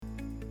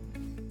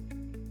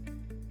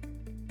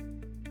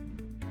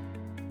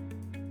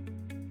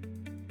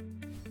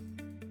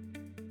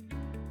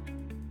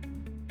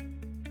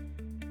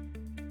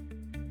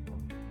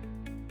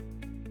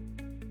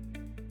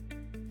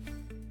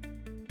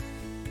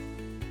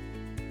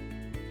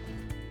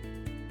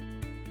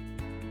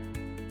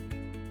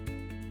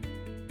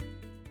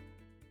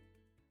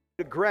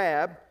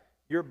grab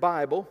your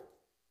Bible.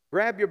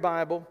 Grab your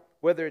Bible,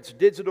 whether it's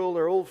digital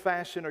or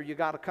old-fashioned or you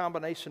got a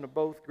combination of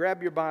both.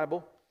 Grab your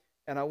Bible,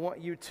 and I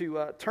want you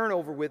to turn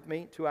over with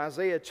me to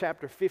Isaiah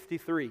chapter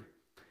 53.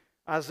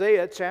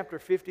 Isaiah chapter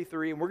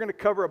 53, and we're going to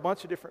cover a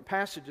bunch of different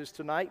passages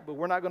tonight, but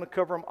we're not going to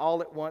cover them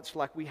all at once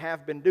like we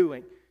have been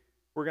doing.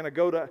 We're going to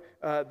go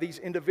to these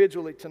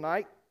individually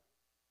tonight,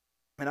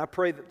 and I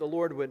pray that the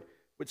Lord would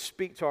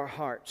speak to our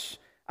hearts.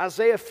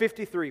 Isaiah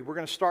 53, we're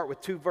going to start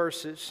with two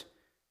verses,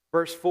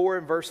 verse 4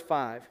 and verse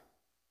 5.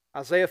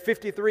 Isaiah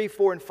 53,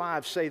 4 and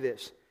 5 say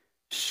this: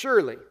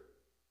 "Surely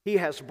he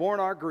has borne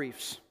our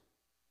griefs,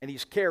 and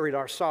he's carried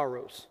our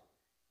sorrows.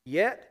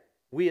 Yet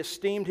we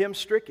esteemed him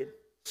stricken,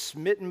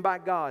 smitten by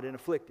God, and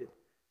afflicted.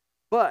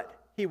 But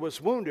he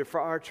was wounded for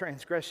our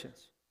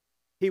transgressions.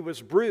 He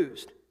was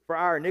bruised for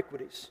our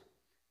iniquities.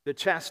 The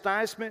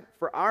chastisement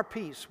for our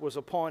peace was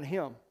upon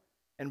him,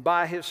 and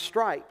by his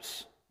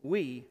stripes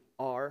we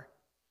are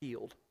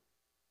healed."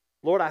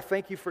 Lord, I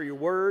thank you for your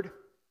word.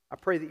 I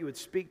pray that you would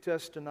speak to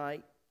us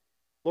tonight.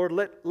 Lord,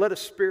 let a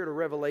spirit of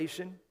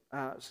revelation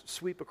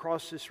sweep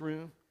across this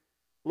room.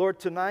 Lord,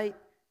 tonight,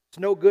 it's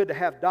no good to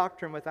have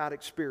doctrine without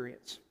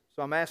experience.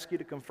 So I'm asking you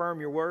to confirm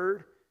your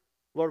word,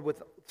 Lord,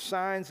 with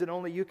signs that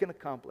only you can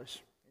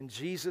accomplish. In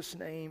Jesus'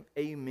 name,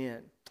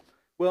 amen.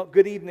 Well,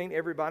 good evening,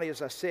 everybody.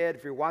 As I said,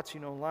 if you're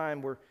watching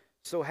online, we're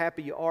so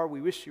happy you are.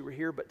 We wish you were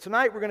here. But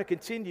tonight, we're going to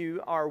continue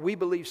our We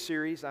Believe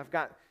series. I've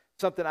got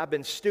something I've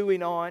been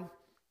stewing on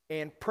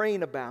and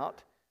praying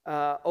about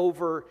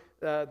over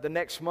the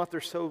next month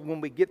or so.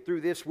 When we get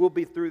through this, we'll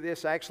be through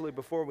this actually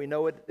before we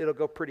know it. It'll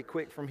go pretty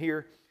quick from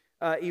here.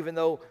 Even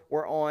though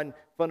we're on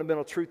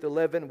Fundamental Truth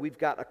 11, we've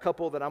got a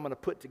couple that I'm going to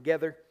put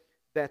together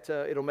that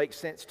it'll make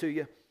sense to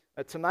you.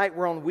 Tonight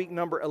we're on week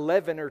number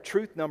 11, or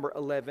truth number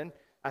 11.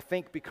 I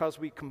think because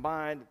we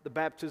combined the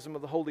baptism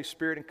of the Holy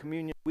Spirit and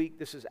communion week,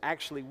 this is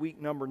actually week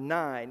number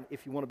 9,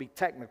 if you want to be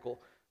technical.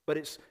 But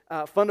it's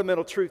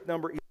fundamental truth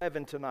number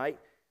 11 tonight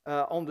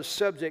on the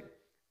subject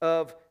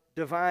of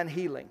divine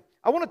healing.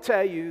 I want to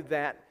tell you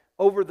that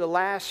over the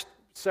last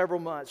several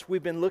months,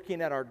 we've been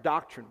looking at our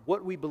doctrine,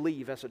 what we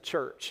believe as a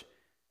church,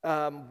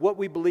 what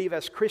we believe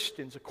as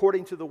Christians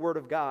according to the Word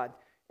of God.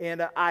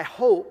 And I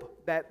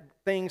hope that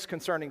things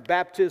concerning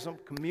baptism,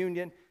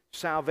 communion,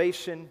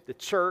 salvation, the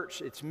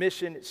church, its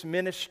mission, its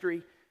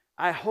ministry,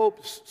 I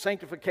hope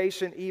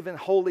sanctification, even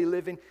holy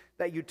living,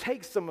 that you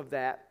take some of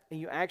that and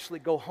you actually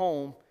go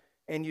home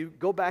and you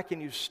go back and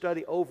you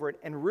study over it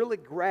and really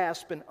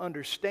grasp and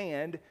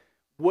understand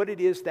what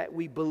it is that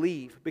we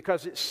believe,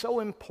 because it's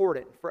so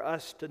important for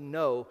us to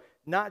know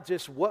not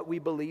just what we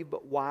believe,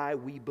 but why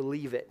we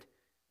believe it.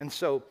 And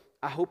so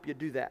I hope you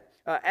do that.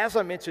 As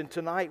I mentioned,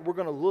 tonight we're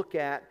going to look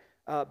at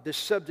this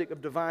subject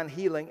of divine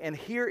healing, and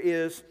here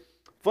is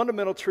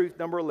fundamental truth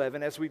number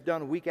 11. As we've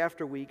done week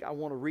after week, I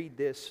want to read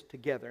this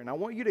together, and I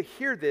want you to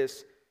hear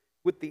this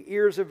with the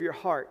ears of your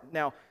heart.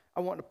 Now,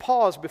 I want to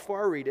pause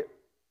before I read it,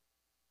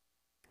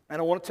 and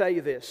I want to tell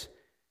you this.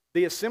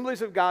 The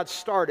Assemblies of God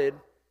started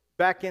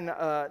back in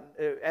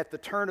at the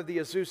turn of the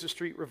Azusa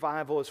Street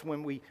Revival is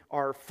when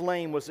our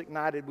flame was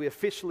ignited. We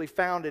officially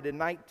founded in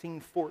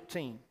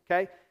 1914,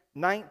 okay?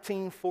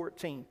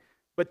 1914.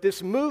 But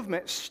this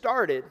movement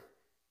started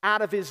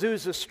out of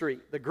Azusa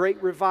Street, the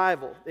Great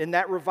Revival. In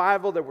that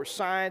revival, there were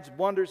signs,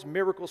 wonders,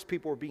 miracles.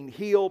 People were being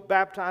healed,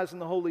 baptized in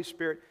the Holy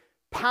Spirit.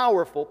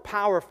 Powerful,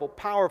 powerful,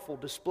 powerful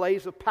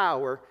displays of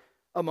power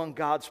among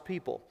God's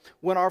people.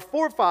 When our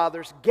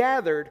forefathers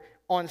gathered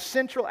on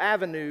Central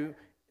Avenue,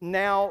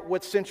 now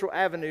what's Central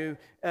Avenue,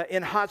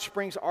 in Hot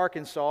Springs,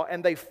 Arkansas,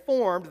 and they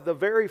formed the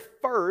very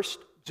first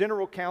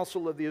General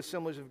Council of the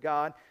Assemblies of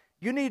God,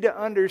 you need to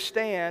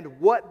understand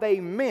what they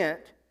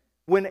meant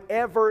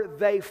whenever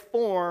they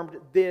formed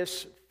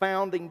this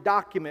founding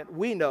document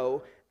we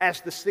know as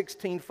the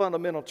 16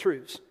 Fundamental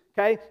Truths.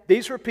 Okay?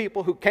 These were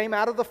people who came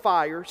out of the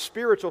fire,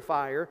 spiritual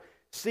fire,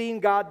 seeing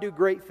God do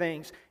great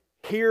things.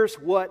 Here's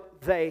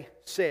what they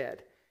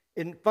said.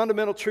 In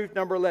fundamental truth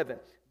number 11,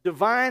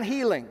 divine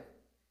healing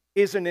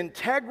is an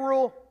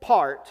integral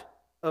part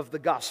of the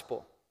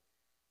gospel.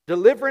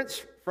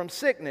 Deliverance from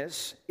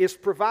sickness is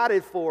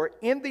provided for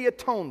in the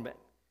atonement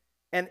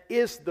and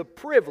is the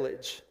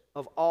privilege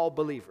of all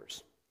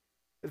believers.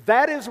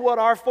 That is what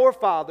our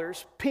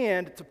forefathers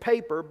penned to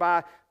paper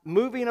by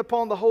moving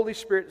upon the Holy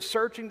Spirit,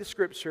 searching the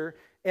Scripture,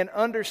 and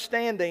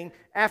understanding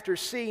after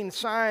seeing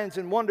signs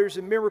and wonders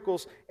and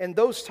miracles and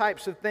those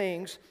types of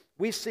things.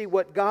 We see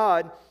what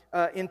God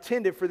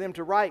intended for them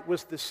to write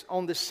was this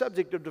on this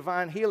subject of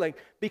divine healing.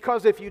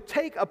 Because if you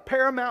take a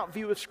paramount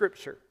view of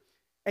Scripture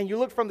and you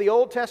look from the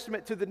Old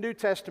Testament to the New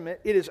Testament,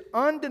 it is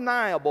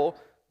undeniable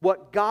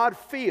what God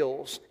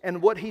feels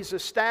and what He's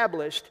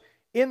established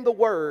in the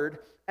Word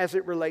as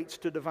it relates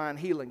to divine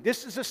healing.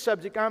 This is a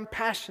subject I'm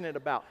passionate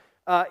about.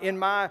 In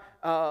my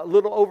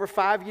little over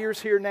 5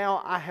 years here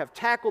now, I have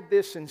tackled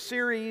this in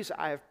series.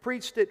 I have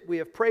preached it. We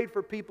have prayed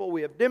for people.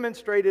 We have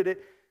demonstrated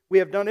it. We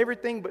have done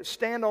everything but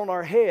stand on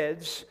our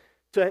heads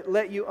to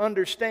let you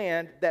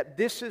understand that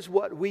this is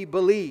what we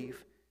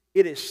believe.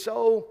 It is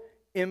so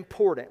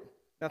important.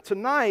 Now,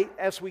 tonight,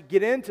 as we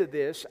get into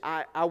this,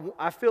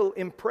 I feel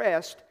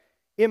impressed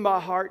in my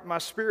heart, my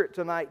spirit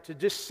tonight, to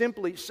just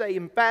simply say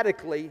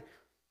emphatically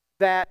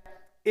that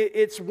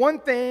it's one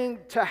thing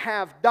to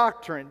have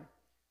doctrine,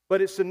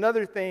 but it's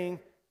another thing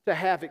to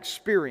have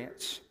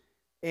experience.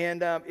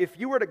 And if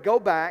you were to go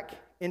back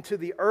into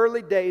the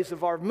early days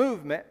of our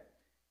movement,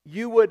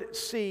 you would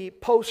see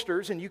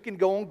posters, and you can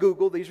go on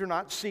Google. These are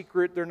not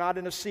secret. They're not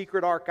in a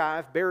secret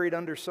archive buried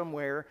under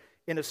somewhere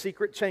in a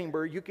secret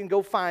chamber. You can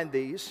go find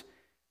these.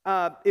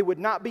 It would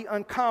not be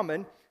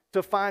uncommon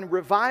to find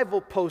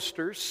revival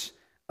posters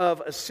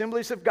of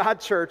Assemblies of God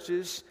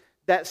churches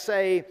that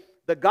say,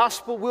 the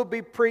gospel will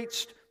be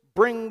preached,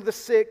 bring the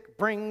sick,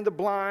 bring the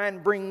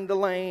blind, bring the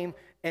lame,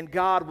 and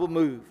God will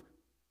move.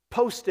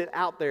 Post it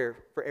out there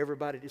for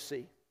everybody to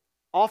see.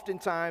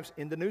 Oftentimes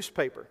in the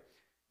newspaper.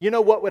 You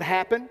know what would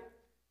happen?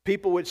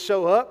 People would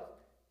show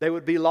up, they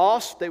would be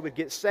lost, they would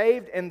get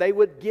saved, and they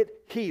would get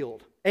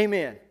healed.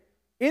 Amen.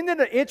 Isn't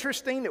it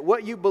interesting that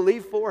what you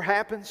believe for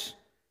happens?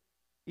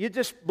 You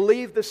just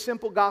believe the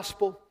simple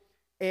gospel,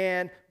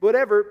 and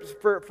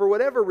for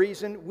whatever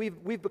reason,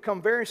 we've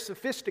become very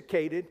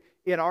sophisticated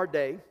in our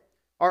day.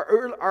 Our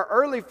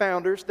early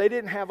founders, they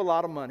didn't have a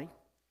lot of money.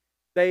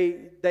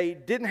 They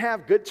didn't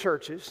have good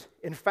churches.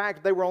 In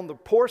fact, they were on the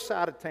poor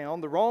side of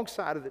town, the wrong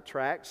side of the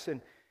tracks,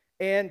 and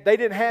they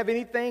didn't have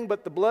anything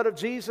but the blood of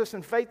Jesus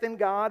and faith in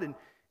God,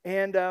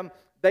 and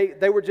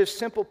they were just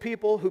simple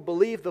people who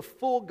believed the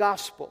full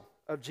gospel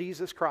of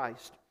Jesus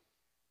Christ.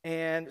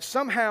 And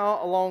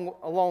somehow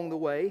along the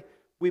way,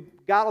 we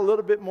got a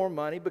little bit more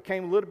money,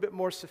 became a little bit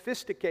more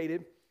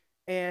sophisticated,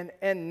 and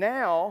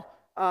now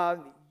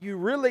you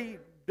really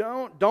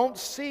don't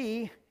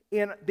see,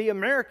 in the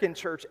American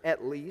church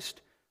at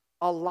least,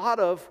 a lot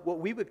of what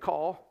we would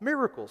call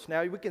miracles.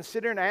 Now, we can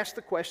sit here and ask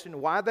the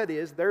question why that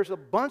is. There's a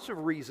bunch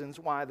of reasons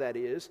why that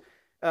is.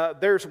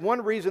 There's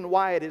one reason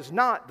why it is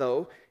not,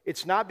 though.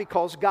 It's not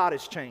because God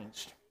has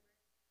changed.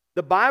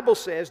 The Bible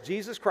says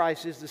Jesus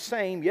Christ is the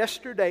same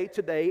yesterday,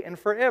 today, and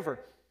forever.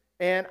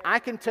 And I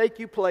can take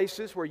you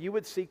places where you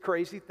would see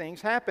crazy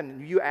things happen.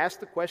 And you ask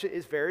the question,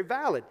 it's very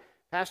valid.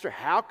 Pastor,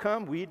 how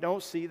come we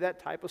don't see that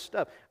type of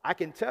stuff? I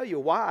can tell you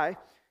why.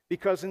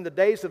 Because in the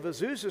days of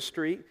Azusa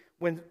Street,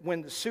 when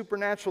the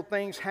supernatural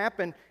things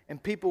happened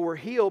and people were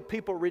healed,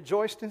 people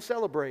rejoiced and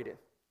celebrated.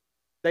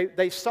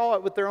 They saw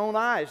it with their own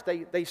eyes.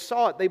 They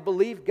saw it. They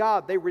believed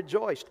God. They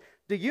rejoiced.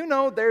 Do you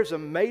know there's a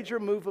major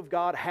move of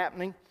God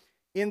happening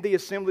in the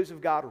Assemblies of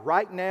God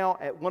right now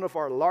at one of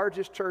our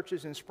largest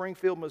churches in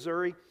Springfield,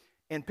 Missouri,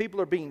 and people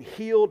are being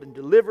healed and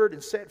delivered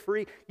and set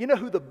free? You know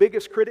who the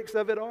biggest critics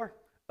of it are?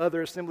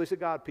 Other Assemblies of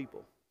God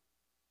people.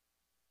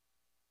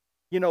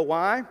 You know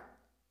why?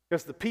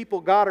 Because the people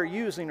God are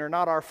using are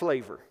not our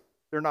flavor.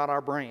 They're not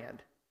our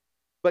brand.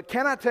 But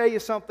can I tell you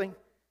something?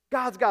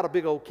 God's got a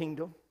big old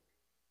kingdom.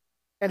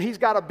 And He's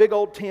got a big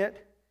old tent.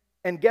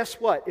 And guess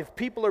what? If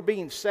people are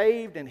being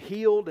saved and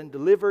healed and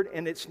delivered,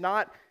 and it's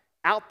not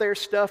out there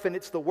stuff and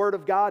it's the Word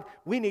of God,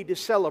 we need to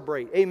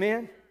celebrate.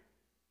 Amen?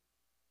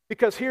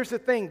 Because here's the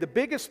thing. The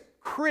biggest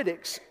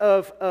critics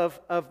of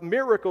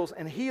miracles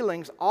and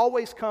healings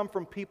always come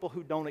from people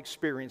who don't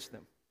experience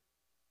them.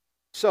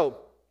 So,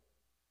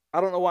 I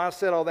don't know why I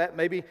said all that.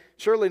 Maybe,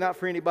 surely not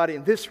for anybody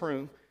in this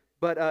room,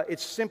 but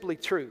it's simply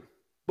true.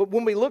 But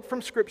when we look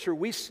from Scripture,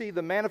 we see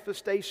the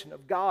manifestation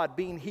of God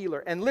being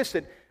healer. And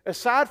listen,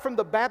 aside from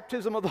the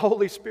baptism of the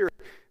Holy Spirit,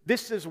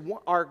 this is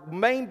our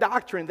main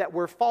doctrine that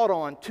we're fought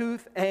on,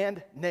 tooth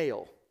and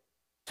nail.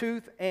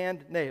 Tooth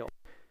and nail.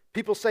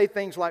 People say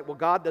things like, well,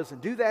 God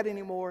doesn't do that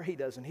anymore. He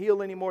doesn't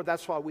heal anymore.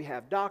 That's why we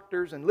have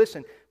doctors. And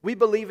listen, we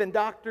believe in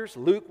doctors.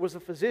 Luke was a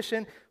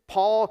physician.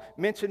 Paul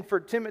mentioned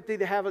for Timothy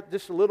to have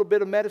just a little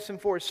bit of medicine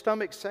for his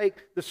stomach's sake.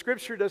 The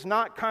Scripture does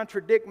not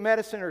contradict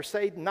medicine or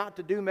say not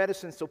to do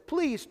medicine. So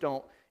please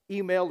don't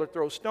email or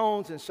throw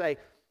stones and say,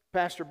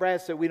 Pastor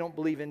Brad said we don't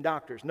believe in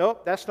doctors.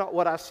 Nope, that's not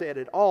what I said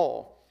at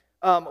all.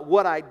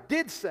 What I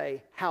did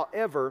say,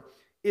 however,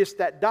 is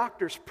that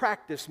doctors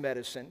practice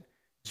medicine.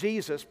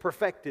 Jesus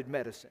perfected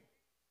medicine.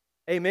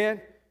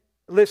 Amen?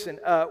 Listen,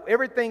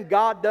 everything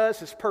God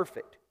does is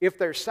perfect. If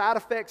there's side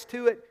effects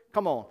to it,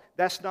 come on.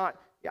 That's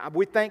not,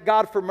 we thank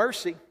God for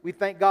mercy. We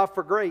thank God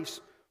for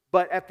grace.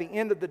 But at the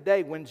end of the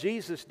day, when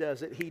Jesus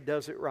does it, He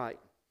does it right.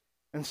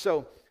 And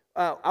so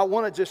I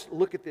want to just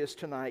look at this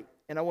tonight,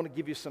 and I want to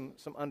give you some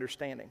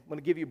understanding. I'm going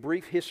to give you a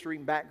brief history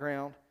and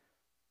background.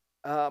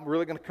 I'm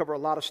really going to cover a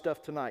lot of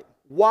stuff tonight.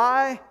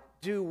 Why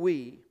do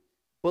we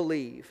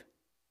believe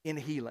in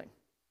healing?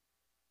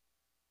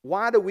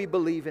 Why do we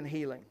believe in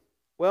healing?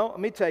 Well, let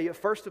me tell you,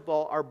 first of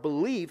all, our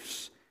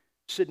beliefs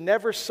should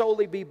never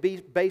solely be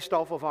based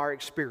off of our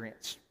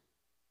experience.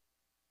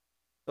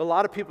 A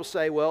lot of people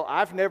say, well,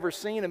 I've never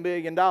seen $1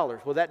 million.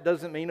 Well, that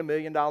doesn't mean $1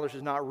 million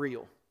is not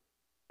real.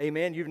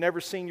 Amen? You've never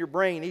seen your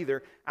brain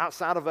either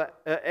outside of an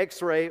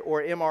X-ray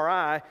or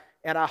MRI,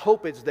 and I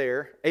hope it's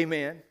there.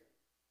 Amen?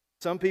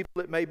 Some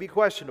people it may be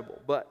questionable,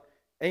 but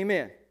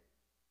amen.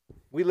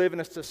 We live in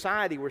a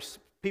society where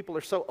people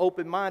are so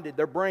open-minded,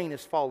 their brain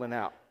is falling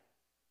out.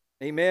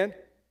 Amen?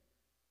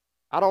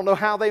 I don't know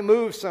how they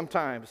move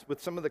sometimes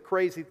with some of the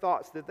crazy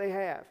thoughts that they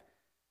have.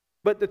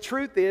 But the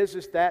truth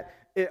is that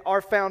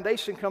our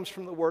foundation comes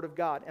from the Word of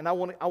God. And I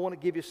want to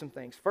give you some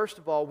things. First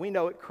of all, we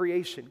know at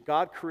creation,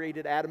 God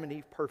created Adam and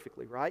Eve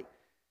perfectly, right?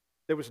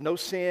 There was no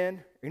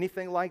sin or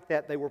anything like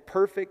that. They were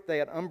perfect. They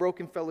had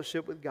unbroken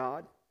fellowship with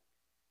God.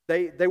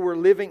 They were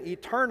living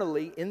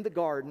eternally in the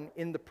garden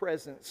in the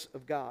presence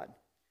of God.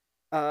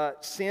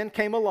 Sin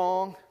came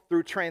along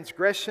through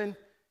transgression.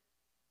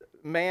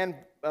 Man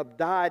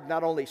died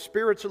not only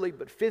spiritually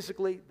but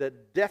physically. The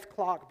death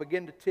clock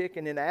began to tick,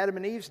 and in Adam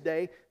and Eve's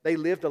day, they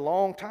lived a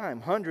long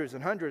time, hundreds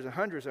and hundreds and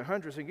hundreds and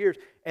hundreds of years.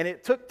 And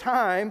it took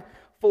time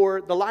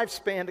for the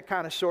lifespan to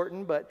kind of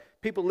shorten, but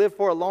people lived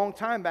for a long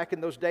time back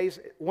in those days.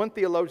 One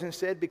theologian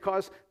said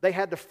because they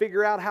had to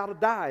figure out how to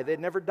die. They'd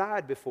never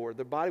died before.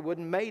 Their body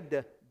wasn't made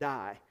to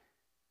die.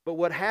 But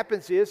what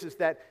happens is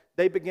that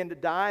they begin to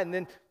die, and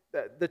then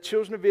the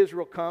children of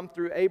Israel come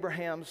through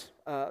Abraham's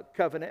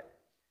covenant,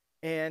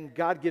 and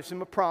God gives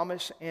them a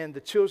promise, and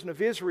the children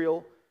of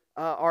Israel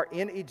are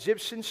in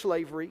Egyptian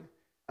slavery.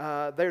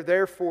 They're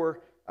there for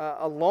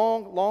a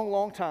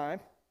long time,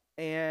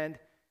 and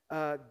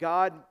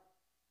God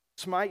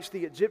smites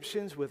the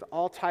Egyptians with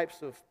all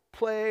types of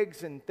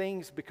plagues and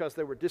things because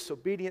they were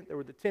disobedient. There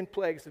were the 10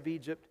 plagues of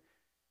Egypt.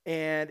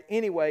 And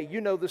anyway,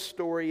 you know the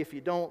story. If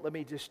you don't, let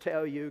me just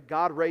tell you.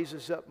 God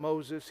raises up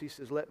Moses. He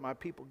says, let my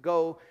people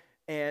go.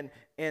 And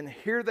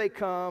here they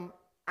come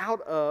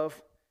out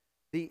of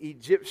the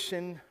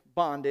Egyptian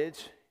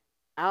bondage,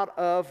 out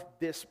of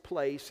this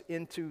place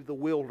into the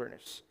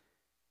wilderness.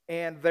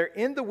 And they're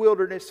in the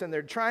wilderness, and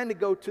they're trying to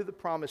go to the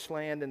promised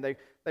land, and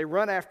they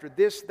run after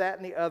this, that,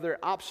 and the other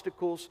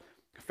obstacles.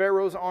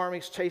 Pharaoh's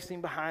armies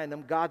chasing behind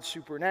them. God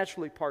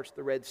supernaturally parts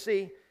the Red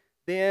Sea.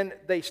 Then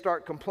they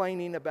start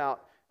complaining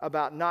about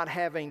not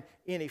having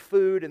any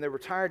food, and they were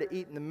tired of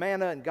eating the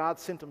manna, and God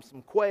sent them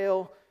some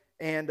quail.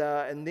 And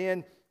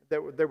then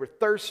they were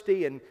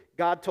thirsty, and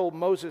God told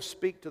Moses,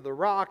 speak to the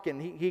rock,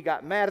 and he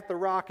got mad at the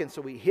rock, and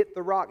so he hit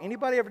the rock.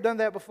 Anybody ever done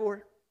that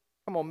before?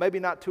 Come on, maybe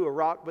not to a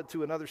rock, but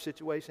to another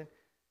situation.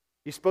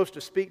 You're supposed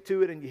to speak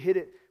to it, and you hit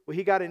it. Well,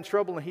 he got in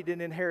trouble, and he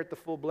didn't inherit the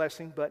full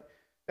blessing, but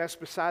that's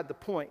beside the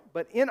point.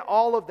 But in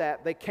all of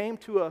that, they came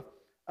to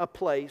a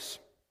place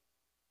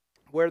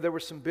where there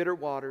were some bitter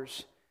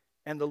waters,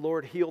 and the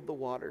Lord healed the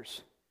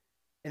waters.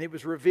 And it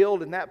was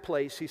revealed in that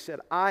place, he said,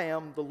 I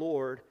am the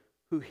Lord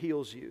who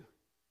heals you.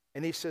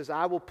 And he says,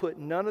 I will put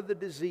none of the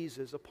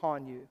diseases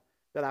upon you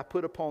that I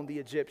put upon the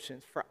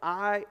Egyptians, for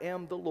I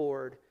am the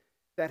Lord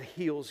that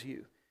heals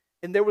you.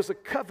 And there was a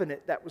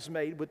covenant that was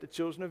made with the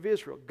children of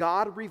Israel.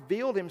 God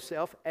revealed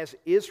himself as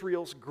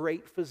Israel's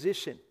great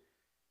physician.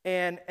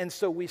 And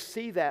so we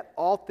see that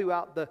all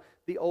throughout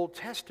the Old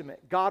Testament.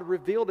 God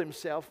revealed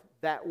himself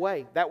that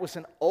way. That was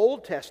an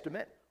Old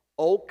Testament,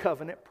 Old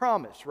Covenant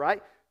promise,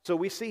 right? So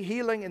we see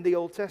healing in the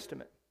Old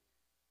Testament.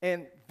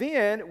 And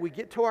then we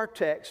get to our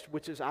text,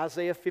 which is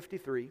Isaiah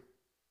 53.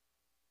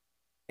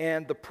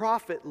 And the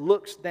prophet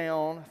looks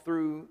down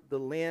through the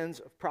lens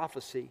of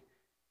prophecy,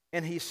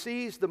 and he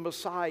sees the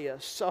Messiah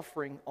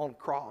suffering on a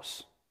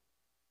cross.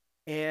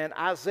 And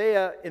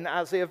in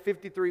Isaiah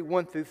 53,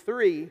 1 through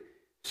 3,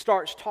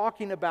 starts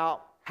talking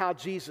about how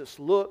Jesus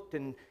looked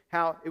and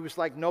how it was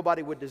like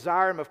nobody would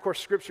desire him. Of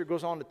course, Scripture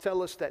goes on to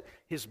tell us that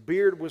his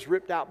beard was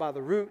ripped out by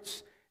the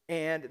roots,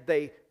 and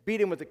they beat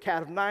him with a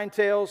cat of nine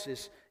tails.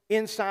 His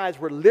insides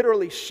were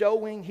literally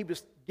showing. He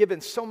was given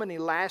so many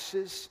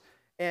lashes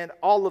and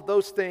all of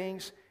those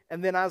things.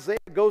 And then Isaiah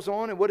goes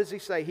on, and what does he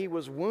say? He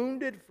was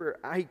wounded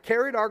he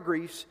carried our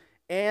griefs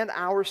and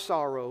our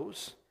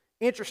sorrows.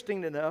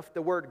 Interesting enough,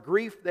 the word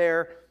grief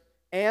there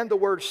and the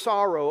word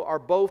sorrow are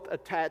both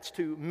attached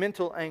to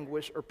mental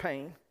anguish or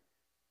pain.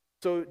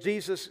 So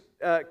Jesus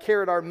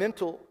carried our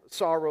mental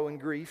sorrow and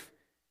grief.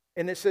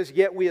 And it says,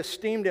 yet we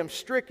esteemed him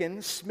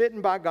stricken,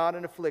 smitten by God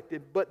and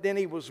afflicted. But then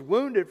he was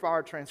wounded for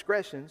our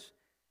transgressions.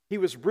 He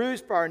was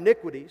bruised for our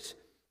iniquities.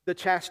 The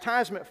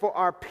chastisement for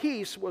our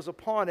peace was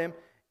upon him.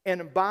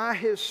 And by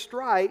his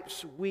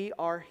stripes we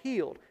are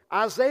healed.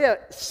 Isaiah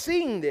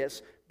seeing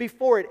this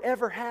before it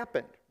ever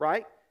happened,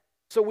 right?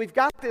 So we've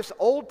got this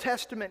Old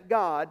Testament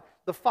God,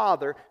 the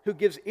Father, who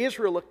gives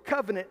Israel a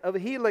covenant of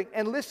healing.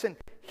 And listen,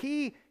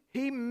 he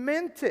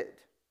meant it.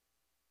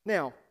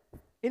 Now,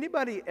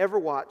 anybody ever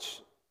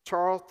watch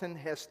Charlton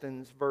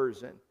Heston's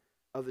version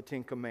of the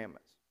Ten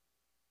Commandments?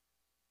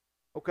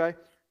 Okay?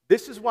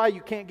 This is why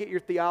you can't get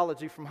your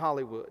theology from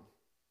Hollywood.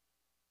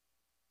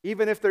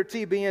 Even if they're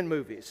TBN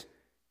movies,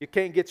 you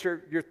can't get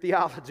your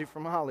theology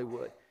from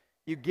Hollywood.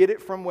 You get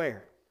it from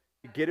where?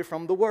 You get it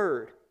from the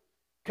Word.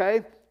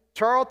 Okay?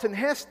 Charlton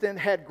Heston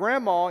had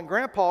Grandma and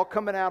Grandpa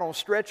coming out on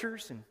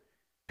stretchers, and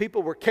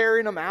people were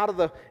carrying them out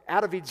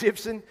of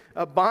Egyptian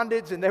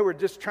bondage, and they were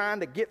just trying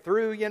to get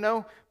through, you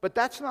know. But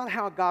that's not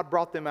how God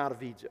brought them out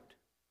of Egypt.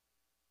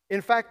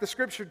 In fact, the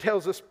Scripture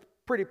tells us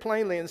pretty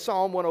plainly in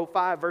Psalm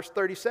 105, verse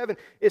 37,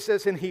 it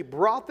says, and he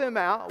brought them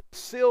out with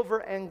silver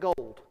and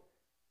gold.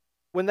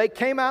 When they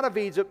came out of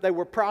Egypt, they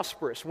were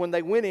prosperous. When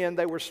they went in,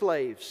 they were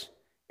slaves.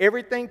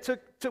 Everything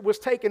was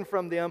taken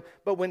from them,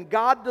 but when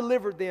God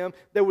delivered them,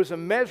 there was a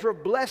measure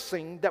of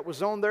blessing that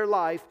was on their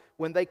life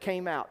when they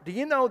came out. Do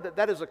you know that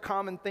that is a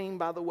common theme,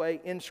 by the way,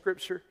 in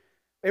Scripture?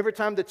 Every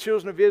time the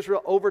children of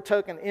Israel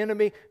overtook an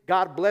enemy,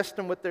 God blessed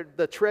them with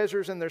the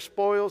treasures and their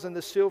spoils and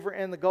the silver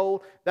and the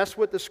gold. That's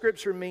what the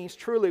Scripture means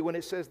truly when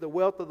it says the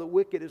wealth of the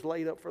wicked is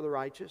laid up for the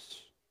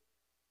righteous.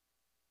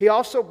 He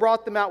also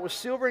brought them out with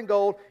silver and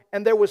gold,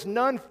 and there was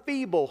none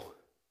feeble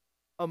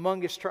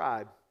among his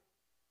tribe.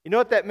 You know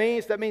what that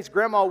means? That means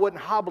grandma wasn't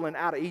hobbling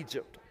out of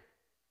Egypt.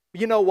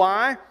 You know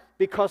why?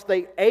 Because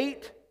they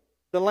ate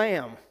the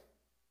lamb.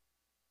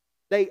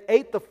 They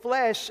ate the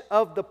flesh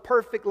of the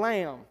perfect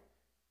lamb.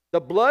 The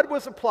blood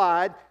was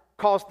applied,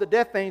 caused the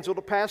death angel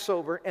to pass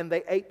over, and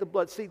they ate the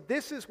blood. See,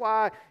 this is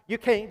why you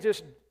can't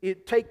just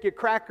take your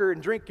cracker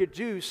and drink your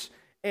juice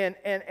and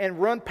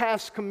run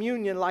past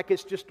communion like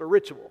it's just a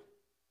ritual.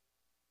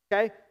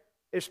 Okay?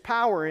 There's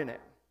power in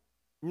it.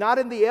 Not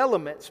in the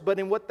elements, but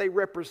in what they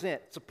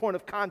represent. It's a point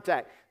of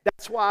contact.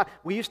 That's why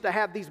we used to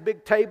have these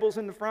big tables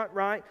in the front,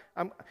 right?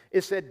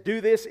 It said,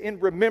 do this in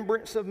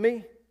remembrance of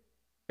me.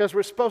 Because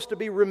we're supposed to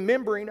be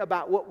remembering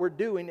about what we're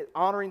doing,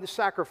 honoring the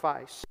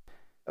sacrifice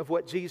of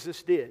what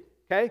Jesus did.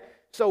 Okay?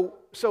 So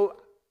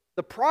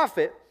the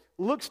prophet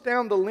looks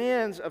down the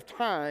lens of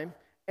time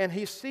and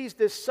he sees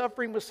this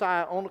suffering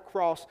Messiah on the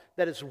cross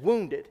that is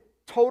wounded,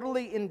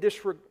 totally in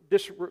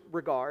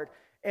disregard,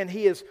 and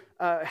he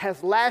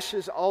has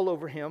lashes all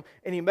over him,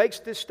 and he makes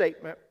this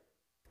statement,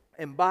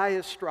 and by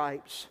his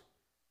stripes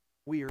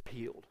we are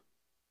healed.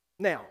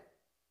 Now,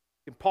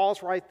 we can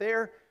pause right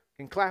there,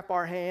 we can clap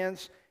our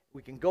hands,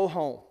 we can go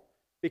home,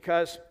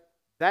 because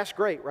that's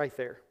great right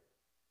there.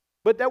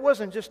 But that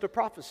wasn't just a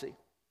prophecy.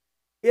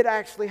 It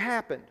actually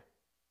happened.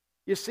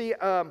 You see,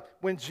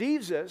 when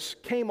Jesus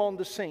came on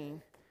the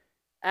scene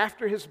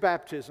after his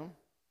baptism,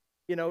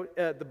 you know,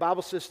 the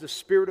Bible says the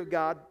Spirit of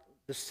God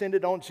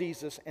descended on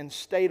Jesus and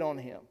stayed on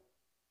him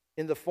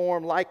in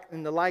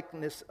the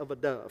likeness of a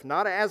dove.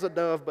 Not as a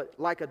dove, but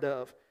like a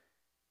dove,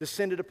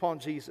 descended upon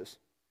Jesus.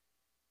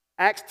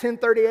 Acts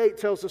 10:38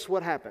 tells us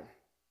what happened.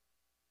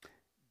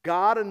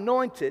 God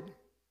anointed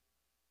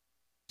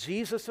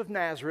Jesus of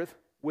Nazareth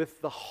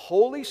with the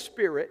Holy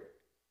Spirit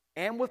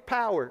and with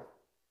power.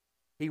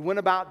 He went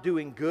about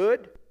doing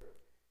good,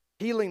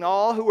 healing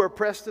all who were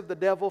oppressed of the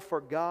devil,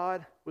 for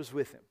God was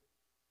with him.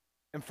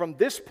 And from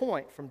this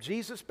point, from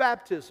Jesus'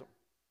 baptism,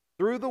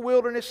 through the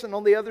wilderness and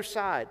on the other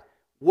side,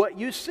 what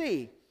you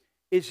see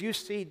is you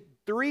see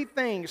three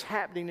things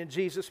happening in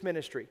Jesus'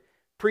 ministry.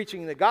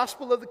 Preaching the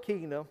gospel of the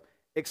kingdom,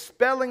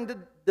 expelling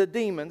the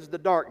demons, the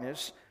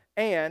darkness,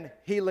 and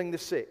healing the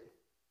sick.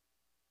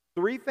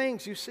 Three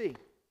things you see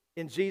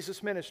in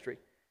Jesus' ministry.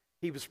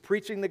 He was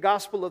preaching the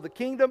gospel of the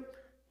kingdom,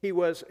 he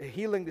was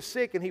healing the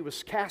sick, and he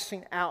was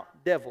casting out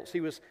devils.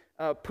 He was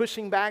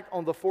pushing back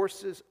on the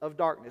forces of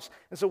darkness.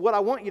 And so what I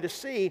want you to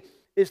see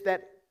is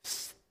that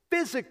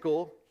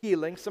physical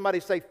healing, somebody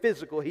say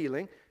physical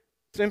healing.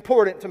 It's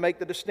important to make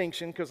the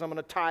distinction because I'm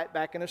going to tie it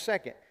back in a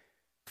second.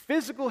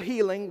 Physical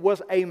healing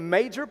was a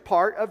major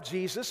part of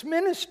Jesus'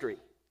 ministry.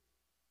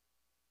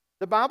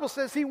 The Bible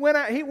says he went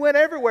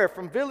everywhere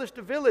from village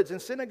to village and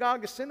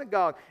synagogue to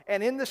synagogue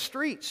and in the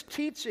streets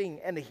teaching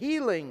and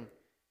healing,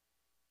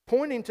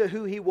 pointing to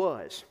who he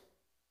was.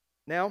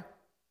 Now,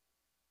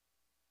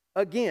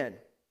 again,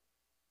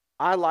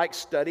 I like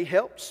study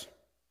helps.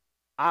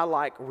 I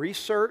like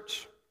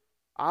research.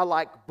 I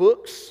like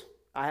books.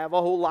 I have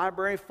a whole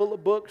library full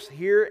of books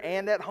here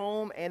and at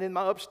home and in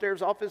my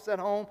upstairs office at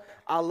home.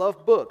 I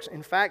love books.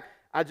 In fact,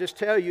 I just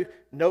tell you,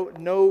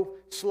 no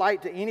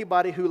slight to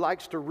anybody who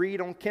likes to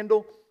read on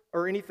Kindle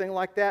or anything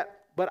like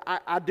that, but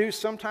I do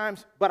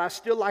sometimes, but I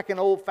still like an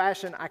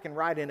old-fashioned, I can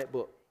write in it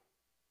book.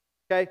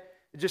 Okay?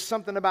 Just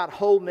something about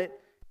holding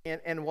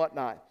it and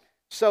whatnot.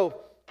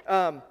 So,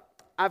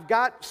 I've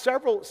got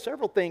several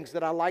things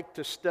that I like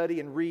to study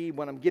and read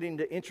when I'm getting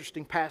to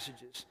interesting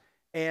passages.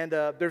 And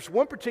there's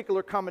one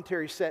particular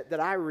commentary set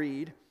that I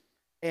read,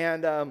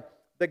 and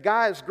the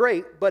guy is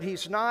great, but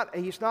he's not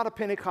a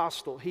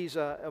Pentecostal. He's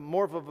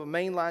more of a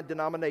mainline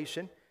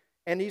denomination,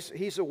 and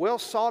he's a well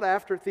sought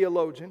after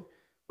theologian.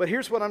 But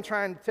here's what I'm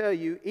trying to tell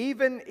you: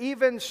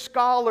 even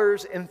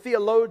scholars and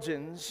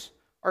theologians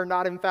are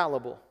not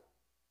infallible,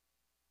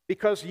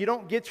 because you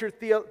don't get your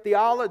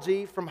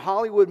theology from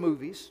Hollywood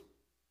movies.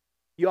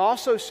 You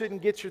also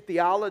shouldn't get your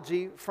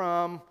theology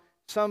from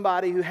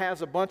somebody who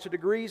has a bunch of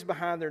degrees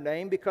behind their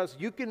name, because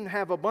you can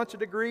have a bunch of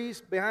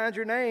degrees behind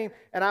your name,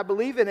 and I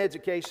believe in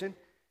education.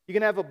 You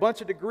can have a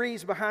bunch of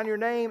degrees behind your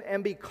name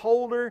and be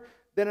colder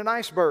than an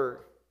iceberg,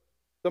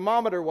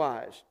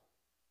 thermometer-wise.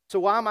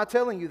 So why am I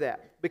telling you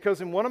that? Because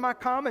in one of my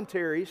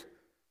commentaries,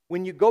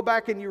 when you go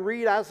back and you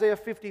read Isaiah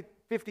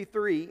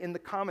 53 in the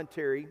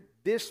commentary,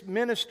 this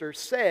minister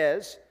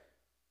says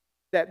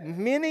that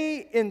many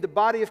in the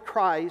body of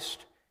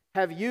Christ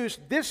have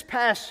used this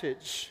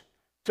passage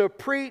to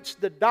preach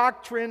the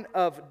doctrine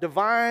of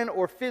divine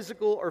or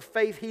physical or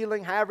faith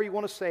healing, however you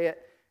want to say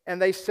it.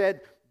 And they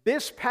said,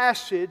 this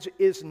passage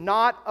is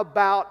not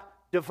about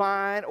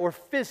divine or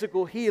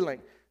physical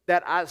healing.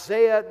 that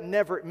Isaiah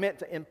never meant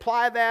to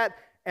imply that,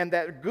 and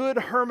that good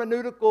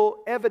hermeneutical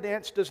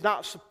evidence does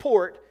not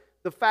support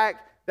the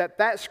fact that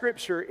that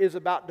scripture is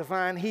about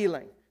divine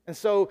healing. And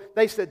so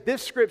they said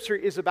this scripture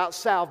is about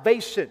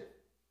salvation,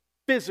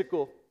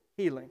 physical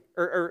healing,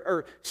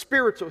 or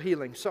spiritual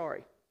healing,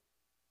 sorry.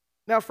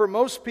 Now, for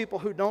most people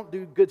who don't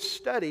do good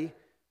study,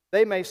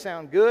 they may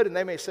sound good, and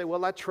they may say,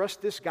 well, I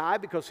trust this guy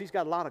because he's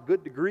got a lot of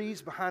good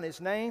degrees behind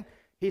his name.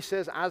 He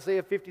says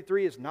Isaiah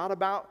 53 is not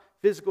about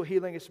physical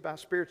healing, it's about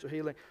spiritual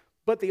healing.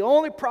 But the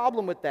only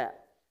problem with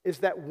that is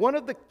that one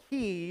of the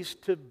keys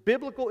to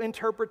biblical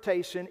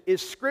interpretation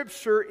is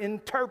Scripture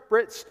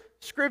interprets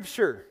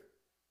Scripture.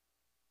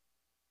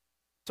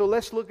 So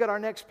let's look at our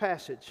next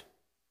passage.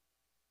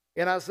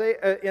 In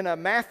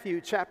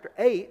Matthew chapter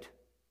 8,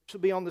 which will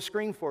be on the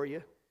screen for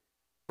you,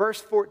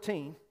 verse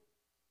 14,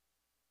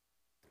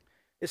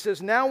 it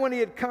says, now when he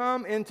had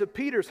come into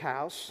Peter's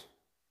house,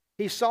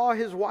 he saw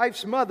his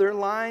wife's mother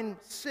lying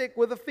sick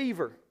with a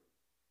fever.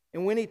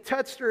 And when he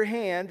touched her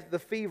hand, the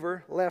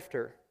fever left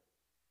her.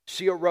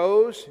 She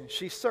arose and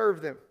she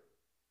served them.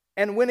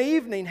 And when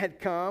evening had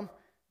come,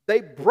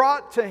 they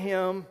brought to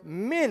him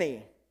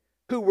many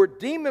who were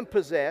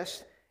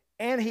demon-possessed,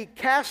 and he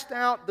cast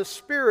out the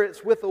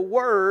spirits with a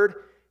word,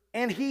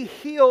 and he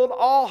healed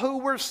all who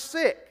were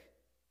sick,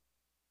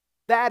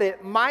 that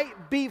it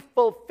might be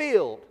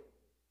fulfilled,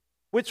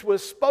 which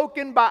was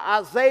spoken by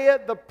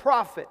Isaiah the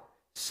prophet,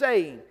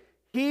 saying,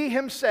 he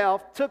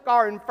himself took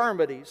our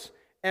infirmities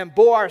and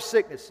bore our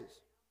sicknesses.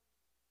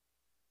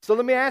 So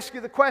let me ask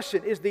you the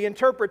question, is the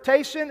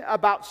interpretation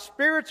about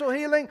spiritual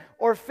healing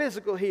or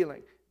physical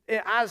healing?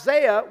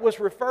 Isaiah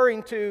was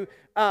referring to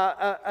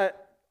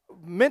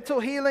mental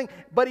healing,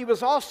 but he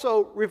was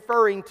also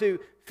referring to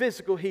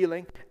physical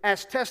healing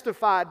as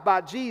testified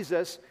by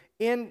Jesus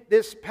in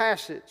this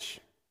passage.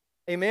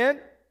 Amen?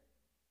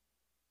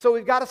 So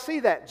we've got to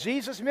see that.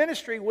 Jesus'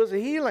 ministry was a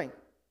healing.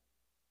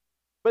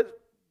 But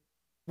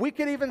we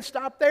could even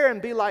stop there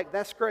and be like,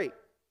 that's great.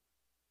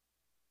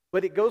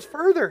 But it goes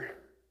further.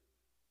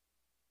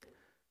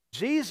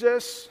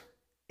 Jesus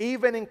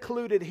even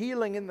included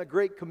healing in the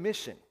Great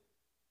Commission.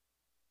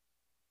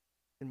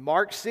 In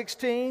Mark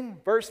 16,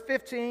 verse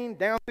 15,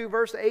 down through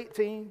verse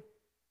 18,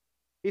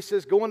 he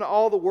says, go into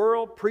all the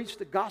world, preach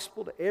the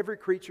gospel to every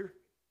creature.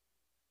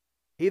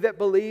 He that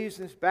believes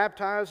and is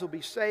baptized will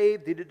be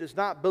saved. He that does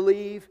not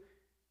believe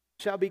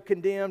shall be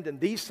condemned. And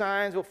these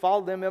signs will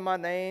follow them in my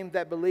name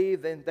that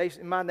believe. In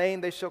my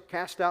name they shall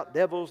cast out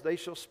devils. They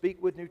shall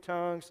speak with new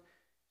tongues.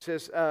 It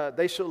says,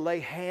 they shall lay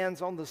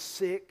hands on the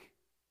sick,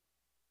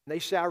 and they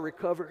shall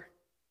recover.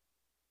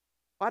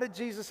 Why did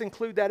Jesus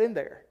include that in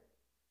there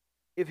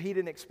if he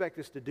didn't expect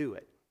us to do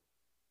it?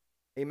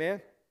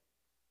 Amen?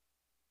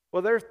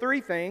 Well, there are three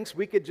things.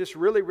 We could just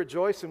really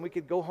rejoice and we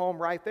could go home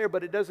right there,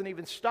 but it doesn't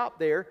even stop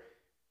there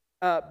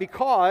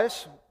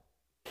because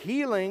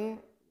healing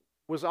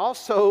was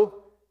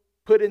also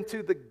put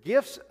into the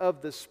gifts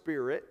of the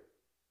Spirit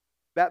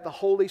that the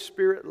Holy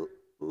Spirit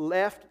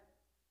left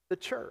the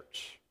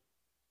church.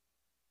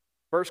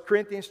 1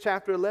 Corinthians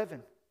chapter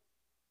 11,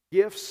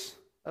 gifts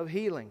of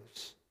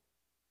healings.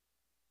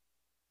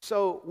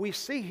 So we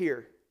see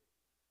here,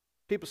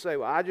 people say,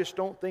 well, I just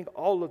don't think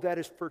all of that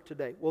is for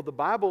today. Well, the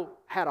Bible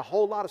had a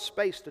whole lot of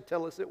space to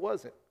tell us it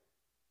wasn't.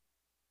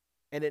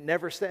 And it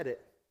never said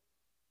it.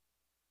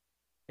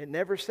 It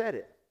never said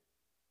it.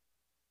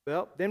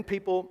 Well, then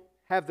people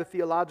have the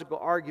theological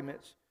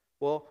arguments.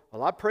 Well,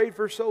 I prayed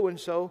for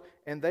so-and-so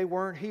and they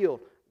weren't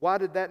healed. Why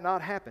did that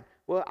not happen?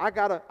 Well, I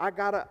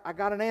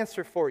got an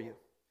answer for you.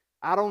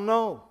 I don't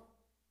know.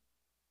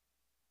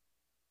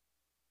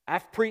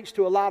 I've preached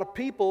to a lot of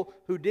people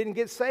who didn't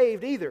get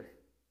saved either.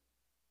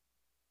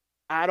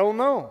 I don't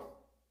know.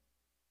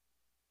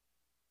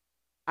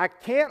 I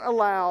can't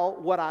allow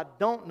what I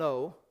don't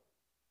know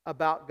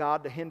about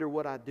God to hinder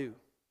what I do.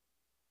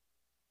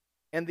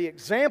 And the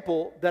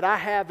example that I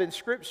have in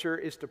Scripture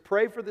is to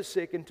pray for the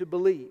sick and to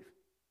believe.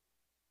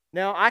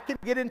 Now, I can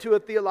get into a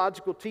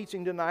theological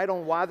teaching tonight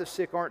on why the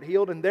sick aren't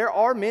healed, and there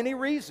are many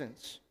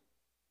reasons.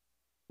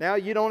 Now,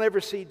 you don't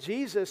ever see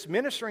Jesus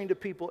ministering to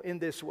people in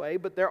this way,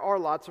 but there are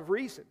lots of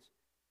reasons.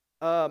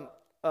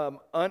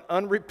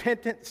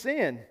 Unrepentant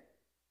sin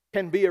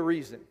can be a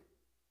reason.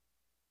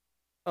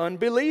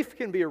 Unbelief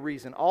can be a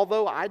reason.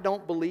 Although I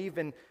don't believe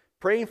in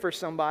praying for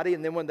somebody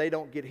and then when they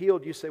don't get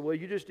healed, you say, well,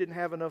 you just didn't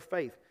have enough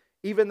faith.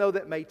 Even though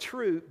that may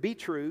be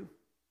true,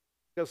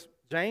 because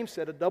James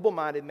said a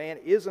double-minded man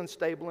is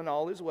unstable in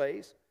all his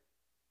ways.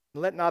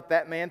 Let not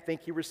that man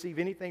think he receive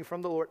anything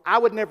from the Lord. I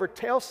would never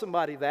tell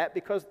somebody that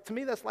because to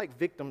me that's like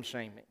victim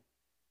shaming.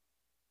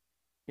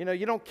 You know,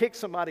 you don't kick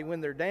somebody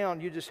when they're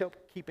down. You just help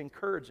keep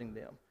encouraging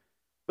them.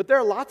 But there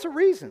are lots of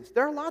reasons.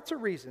 There are lots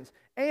of reasons.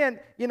 And,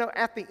 you know,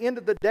 at the end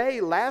of the day,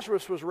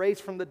 Lazarus was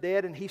raised from the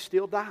dead and he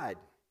still died.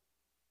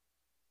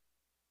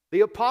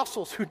 The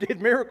apostles who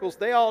did miracles,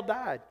 they all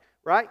died,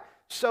 right?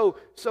 So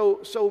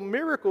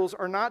miracles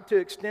are not to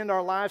extend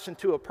our lives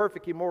into a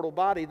perfect immortal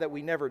body that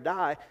we never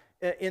die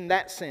in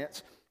that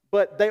sense,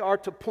 but they are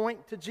to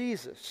point to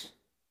Jesus.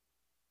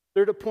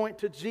 They're to point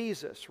to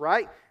Jesus,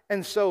 right?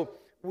 And so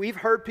we've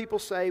heard people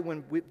say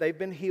when they've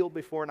been healed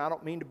before, and I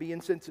don't mean to be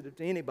insensitive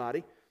to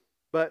anybody,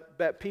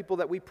 but people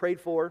that we prayed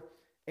for,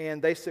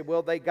 and they said,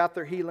 well, they got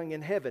their healing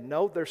in heaven.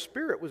 No, their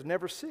spirit was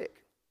never sick.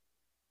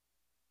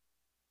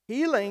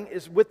 Healing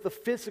is with the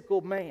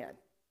physical man,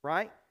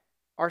 right?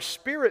 Our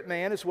spirit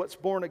man is what's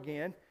born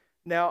again.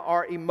 Now,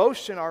 our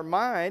emotion, our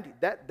mind,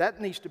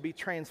 that needs to be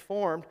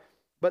transformed.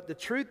 But the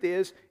truth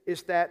is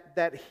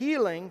that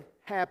healing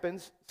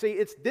happens. See,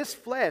 it's this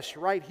flesh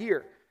right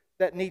here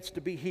that needs to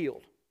be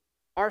healed.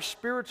 Our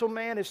spiritual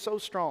man is so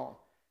strong.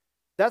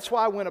 That's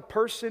why when a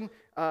person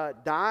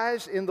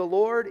dies in the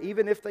Lord,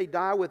 even if they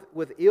die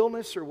with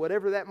illness or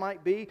whatever that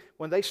might be,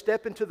 when they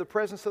step into the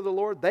presence of the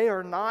Lord, they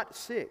are not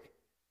sick.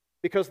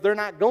 Because they're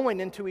not going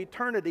into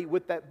eternity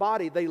with that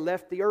body they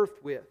left the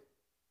earth with.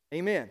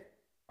 Amen.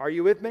 Are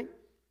you with me?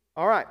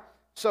 All right.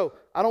 So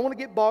I don't want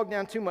to get bogged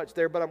down too much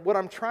there, but what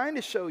I'm trying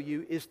to show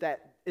you is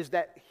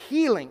that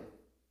healing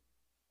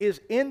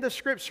is in the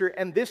Scripture,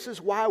 and this is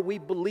why we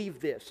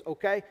believe this,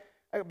 okay?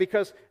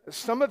 Because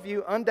some of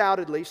you,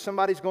 undoubtedly,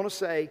 somebody's going to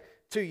say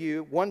to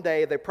you one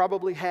day, they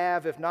probably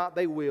have, if not,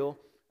 they will,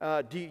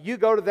 do you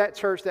go to that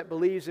church that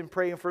believes in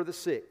praying for the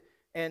sick?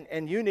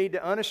 And you need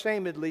to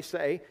unashamedly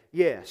say,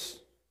 yes.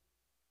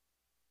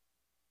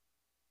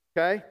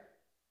 Okay?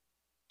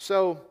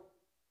 So,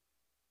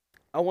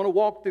 I want to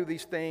walk through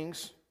these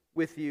things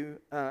with you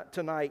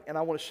tonight, and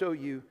I want to show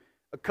you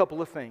a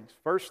couple of things.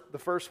 The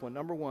first one,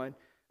 number one,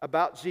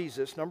 about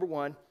Jesus. Number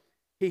one,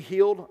 He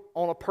healed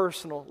on a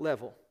personal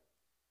level.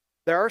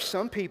 There are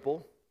some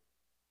people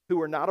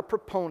who are not a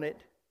proponent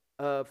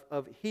of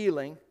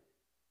healing.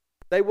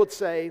 They would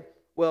say,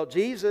 well,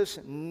 Jesus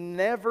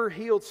never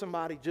healed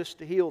somebody just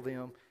to heal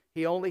them.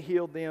 He only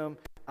healed them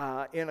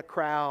in a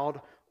crowd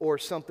or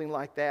something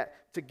like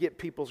that to get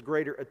people's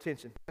greater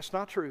attention. That's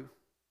not true.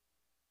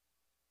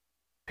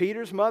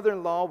 Peter's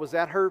mother-in-law was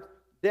at her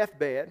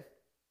deathbed.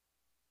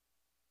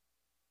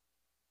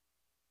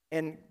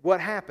 And what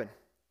happened?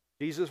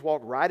 Jesus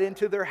walked right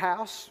into their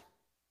house.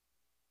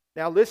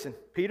 Now listen,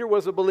 Peter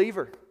was a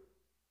believer.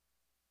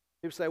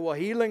 People say, well,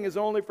 healing is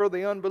only for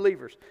the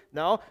unbelievers.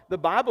 No, the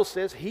Bible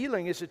says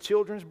healing is the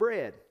children's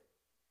bread.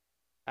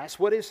 That's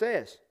what it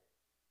says.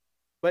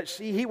 But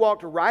see, he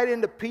walked right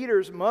into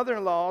Peter's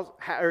mother-in-law's,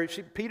 or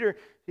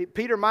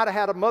Peter might have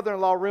had a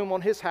mother-in-law room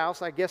on his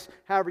house, I guess,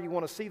 however you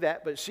want to see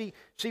that. But she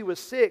was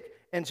sick,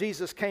 and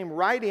Jesus came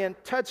right in,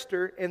 touched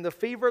her, and the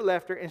fever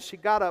left her, and she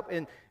got up.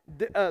 And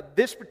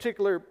this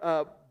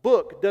particular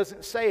book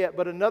doesn't say it,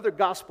 but another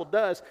gospel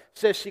does,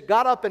 says she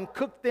got up and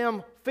cooked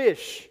them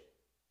fish.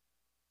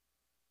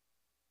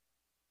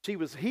 She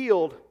was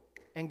healed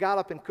and got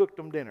up and cooked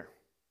them dinner.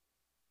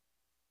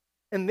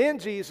 And then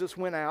Jesus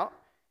went out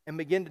and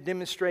began to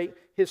demonstrate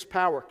His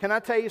power. Can I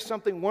tell you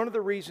something? One of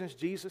the reasons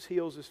Jesus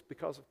heals is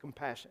because of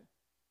compassion.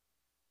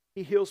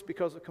 He heals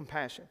because of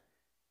compassion.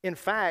 In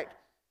fact,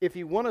 if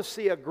you want to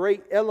see a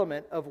great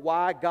element of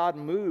why God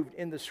moved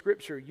in the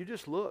Scripture, you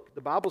just look.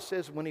 The Bible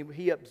says when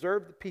He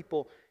observed the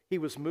people, He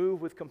was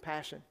moved with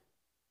compassion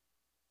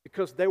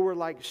because they were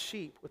like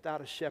sheep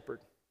without a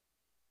shepherd.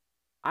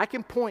 I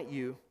can point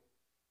you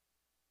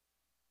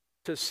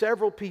to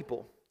several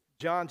people,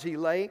 John G.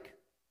 Lake,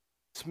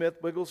 Smith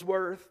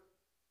Wigglesworth,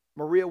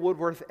 Maria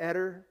Woodworth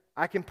Etter.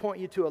 I can point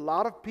you to a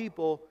lot of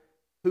people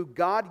who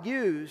God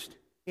used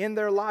in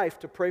their life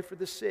to pray for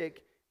the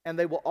sick, and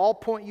they will all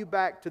point you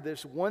back to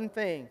this one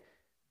thing.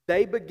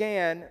 They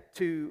began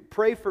to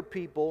pray for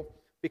people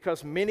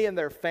because many in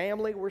their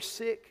family were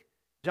sick.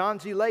 John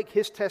G. Lake,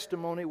 his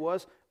testimony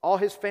was all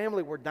his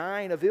family were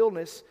dying of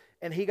illness,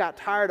 and he got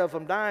tired of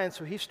them dying,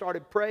 so he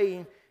started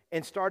praying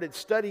and started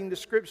studying the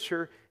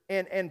Scripture.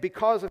 And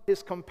because of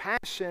his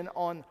compassion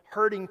on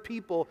hurting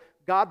people,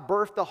 God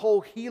birthed a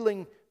whole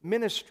healing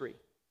ministry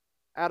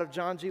out of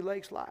John G.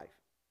 Lake's life.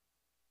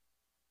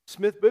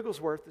 Smith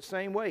Wigglesworth, the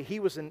same way.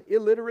 He was an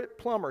illiterate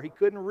plumber. He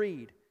couldn't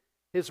read.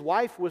 His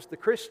wife was the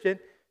Christian.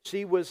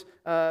 She was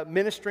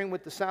ministering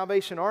with the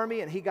Salvation Army,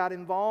 and he got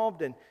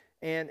involved.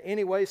 And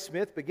anyway,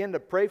 Smith began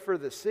to pray for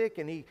the sick,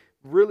 and he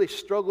really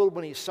struggled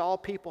when he saw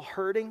people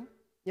hurting.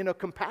 You know,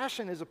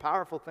 compassion is a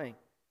powerful thing.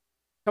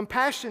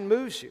 Compassion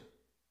moves you.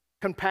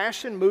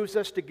 Compassion moves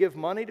us to give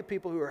money to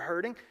people who are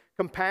hurting.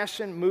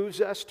 Compassion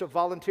moves us to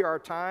volunteer our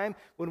time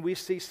when we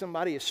see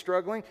somebody is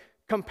struggling.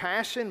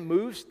 Compassion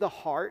moves the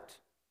heart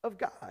of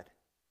God.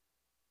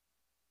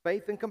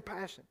 Faith and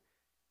compassion.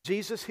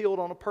 Jesus healed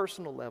on a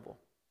personal level.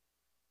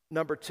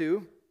 Number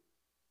two,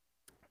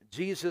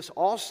 Jesus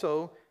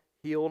also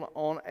healed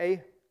on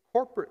a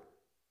corporate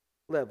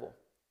level.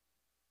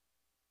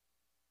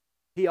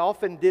 He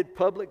often did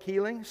public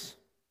healings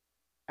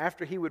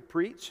after he would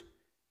preach.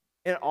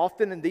 And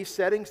often in these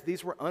settings,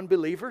 these were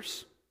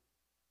unbelievers.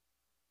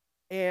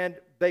 And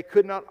they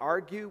could not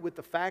argue with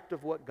the fact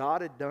of what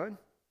God had done.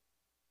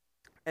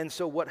 And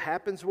so what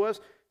happens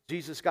was,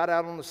 Jesus got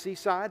out on the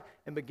seaside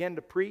and began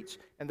to preach.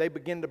 And they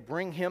began to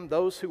bring him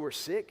those who were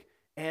sick.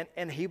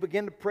 And he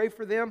began to pray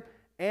for them.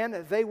 And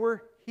they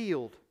were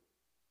healed.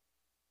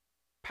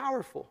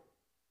 Powerful.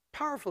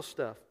 Powerful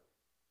stuff.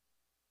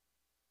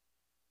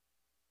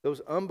 Those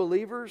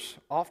unbelievers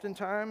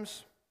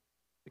oftentimes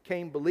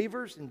became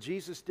believers, and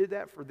Jesus did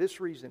that for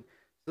this reason,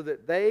 so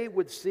that they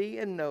would see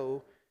and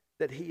know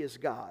that He is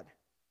God.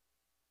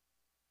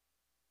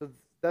 So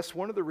that's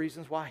one of the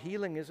reasons why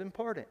healing is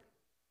important.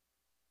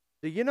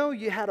 Do you know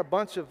you had a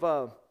bunch of,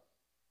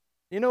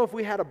 if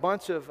we had a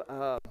bunch of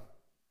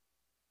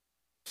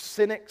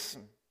cynics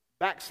and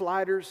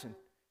backsliders and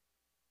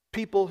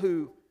people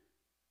who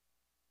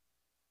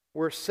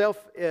were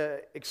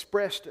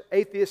self-expressed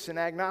atheists and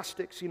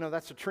agnostics,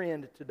 that's a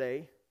trend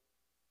today.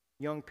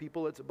 Young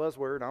people, it's a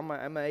buzzword. I'm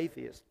an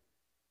atheist.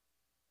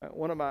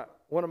 One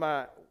of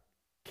my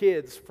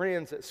kids'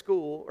 friends at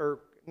school,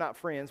 or not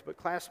friends, but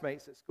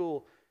classmates at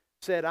school,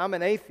 said, "I'm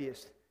an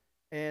atheist."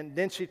 And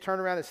then she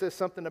turned around and said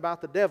something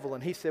about the devil.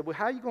 And he said, "Well,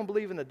 how are you going to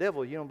believe in the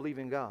devil? You don't believe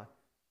in God."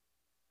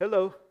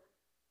 Hello.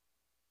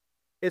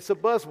 It's a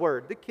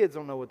buzzword. The kids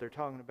don't know what they're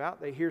talking about.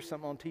 They hear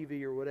something on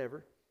TV or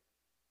whatever.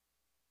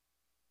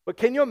 But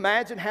can you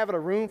imagine having a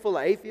room full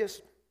of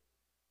atheists?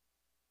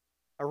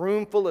 A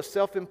room full of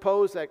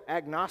self-imposed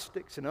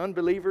agnostics and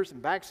unbelievers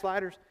and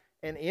backsliders,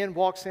 and in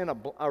walks in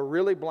a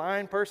really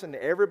blind person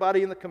that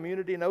everybody in the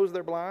community knows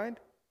they're blind,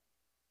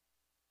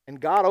 and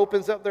God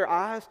opens up their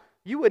eyes.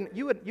 You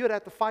would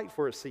have to fight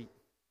for a seat.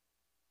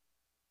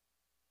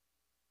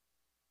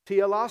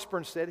 T.L.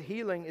 Osborne said,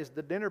 healing is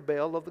the dinner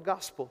bell of the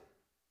gospel.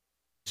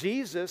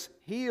 Jesus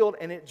healed,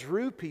 and it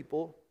drew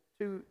people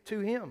to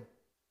Him.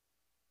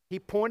 He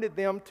pointed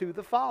them to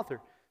the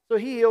Father. So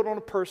He healed on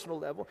a personal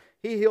level.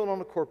 He healed on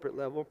a corporate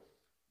level.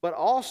 But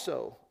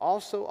also,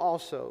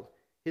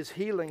 His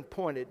healing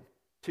pointed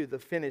to the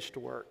finished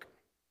work.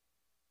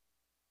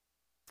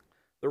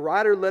 The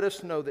writer let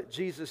us know that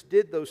Jesus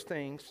did those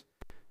things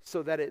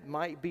so that it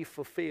might be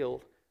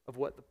fulfilled of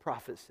what the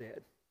prophet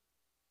said.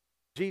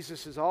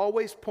 Jesus is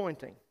always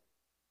pointing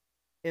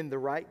in the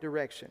right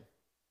direction.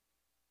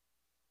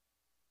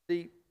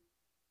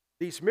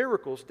 These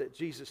miracles that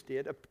Jesus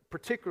did,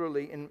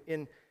 particularly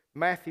in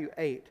Matthew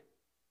 8.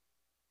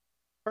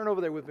 Turn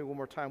over there with me one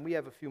more time. We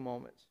have a few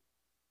moments.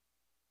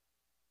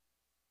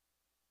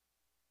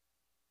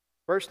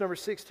 Verse number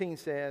 16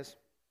 says,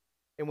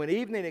 "And when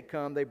evening had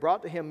come, they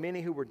brought to Him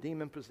many who were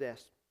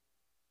demon-possessed.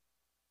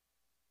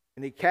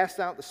 And He cast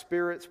out the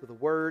spirits with a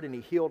word, and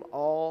He healed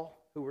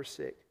all who were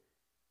sick,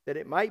 that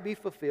it might be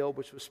fulfilled,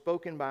 which was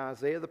spoken by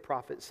Isaiah the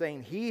prophet,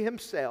 saying, He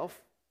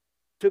Himself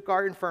took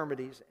our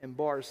infirmities and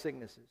bore our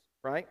sicknesses."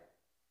 Right?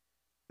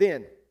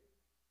 Then,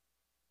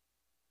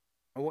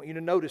 I want you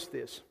to notice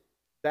this.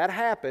 That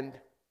happened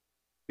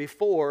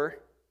before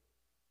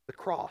the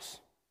cross.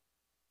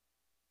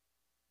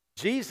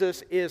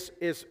 Jesus is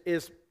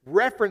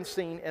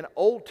referencing an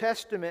Old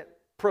Testament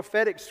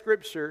prophetic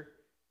scripture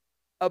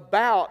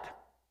about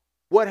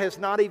what has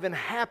not even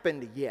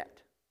happened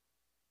yet.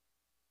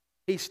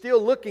 He's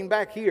still looking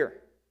back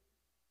here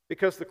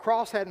because the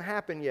cross hadn't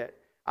happened yet.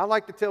 I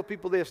like to tell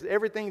people this: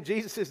 everything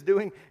Jesus is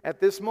doing at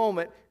this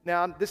moment,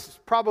 now this is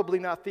probably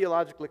not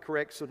theologically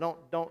correct, so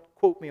don't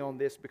quote me on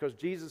this, because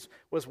Jesus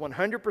was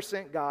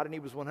 100% God and He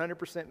was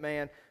 100%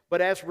 man. But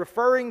as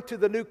referring to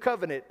the new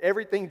covenant,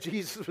 everything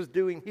Jesus was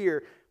doing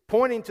here,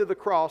 pointing to the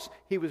cross,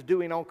 He was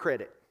doing on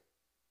credit.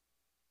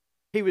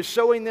 He was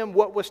showing them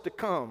what was to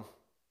come,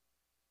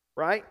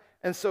 right?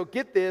 And so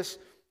get this,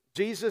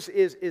 Jesus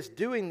is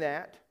doing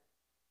that.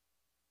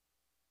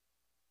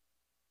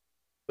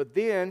 But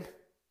then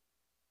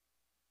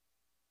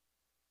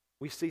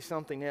we see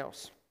something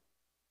else.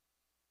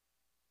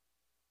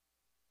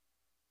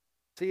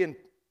 See, in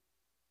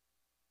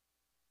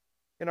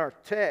our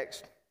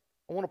text,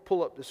 I want to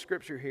pull up the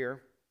scripture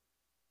here.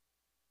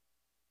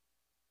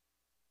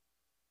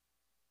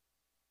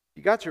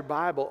 You got your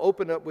Bible,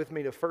 open up with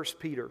me to 1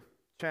 Peter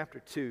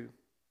chapter 2.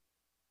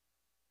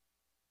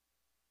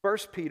 1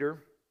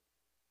 Peter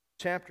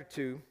chapter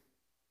 2.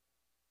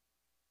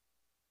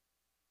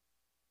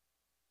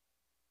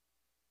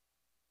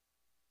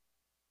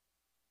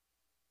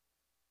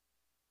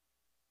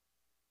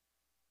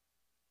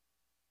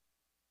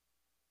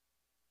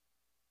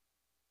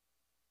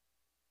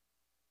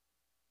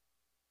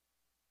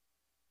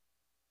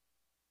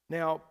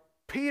 Now,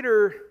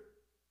 Peter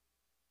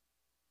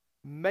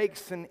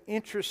makes an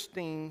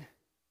interesting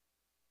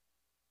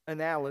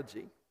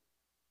analogy.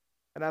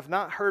 And I've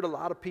not heard a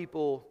lot of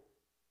people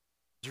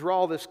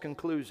draw this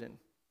conclusion.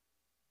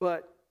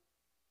 But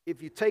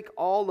if you take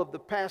all of the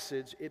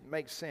passage, it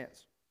makes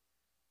sense.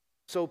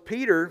 So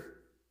Peter,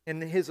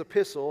 in his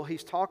epistle,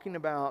 he's talking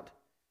about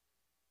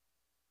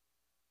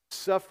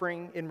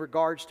suffering in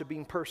regards to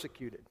being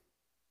persecuted.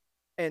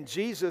 And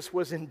Jesus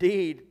was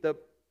indeed the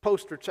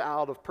poster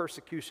child of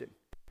persecution.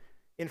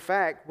 In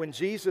fact, when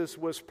Jesus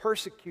was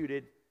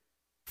persecuted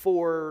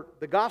for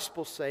the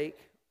gospel's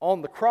sake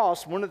on the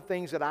cross, one of the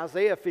things that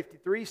Isaiah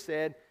 53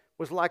 said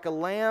was, like a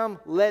lamb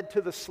led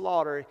to the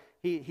slaughter,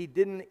 he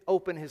didn't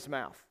open his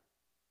mouth.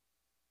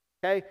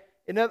 Okay?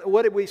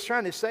 What he's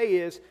trying to say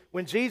is,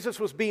 when Jesus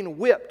was being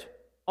whipped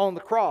on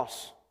the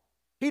cross,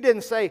 He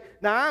didn't say,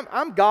 "Now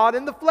I'm God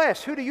in the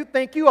flesh. Who do you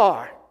think you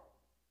are?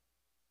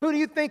 Who do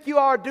you think you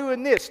are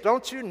doing this?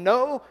 Don't you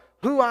know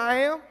who I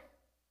am?"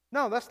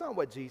 No, that's not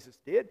what Jesus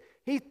did.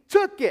 He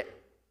took it.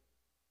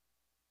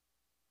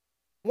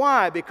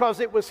 Why? Because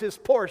it was his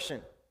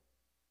portion.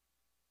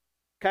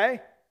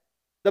 Okay?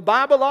 The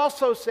Bible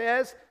also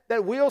says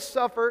that we'll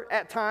suffer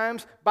at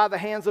times by the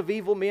hands of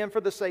evil men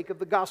for the sake of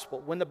the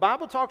gospel. When the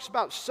Bible talks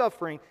about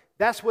suffering,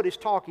 that's what it's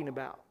talking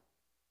about.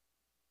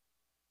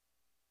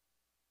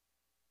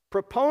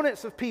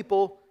 Proponents of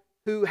people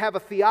who have a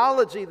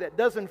theology that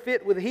doesn't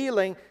fit with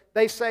healing,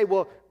 they say,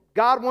 well,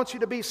 God wants you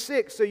to be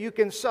sick so you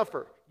can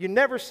suffer. You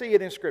never see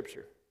it in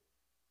Scripture.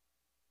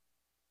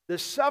 The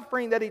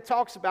suffering that he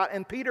talks about,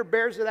 and Peter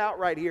bears it out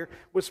right here,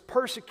 was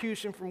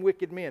persecution from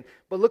wicked men.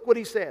 But look what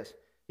he says.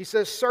 He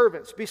says,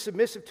 servants, be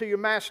submissive to your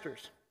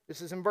masters.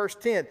 This is in verse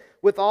 10.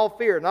 With all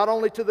fear, not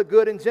only to the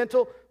good and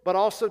gentle, but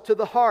also to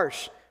the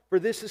harsh. For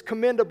this is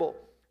commendable.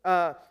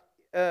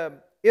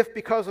 If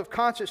because of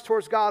conscience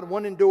towards God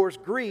one endures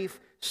grief,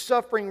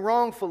 suffering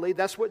wrongfully.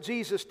 That's what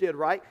Jesus did,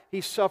 right?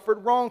 He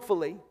suffered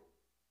wrongfully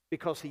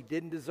because he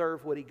didn't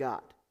deserve what he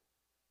got.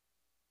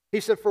 He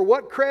said, for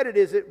what credit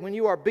is it when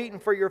you are beaten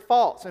for your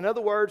faults? In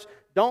other words,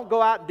 don't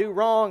go out and do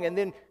wrong and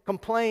then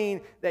complain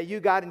that you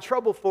got in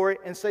trouble for it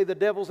and say the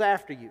devil's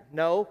after you.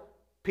 No,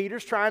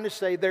 Peter's trying to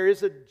say there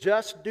is a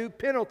just due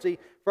penalty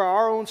for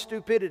our own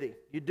stupidity.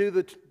 You do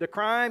the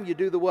crime, you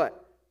do the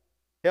what?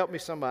 Help me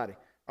somebody.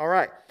 All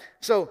right.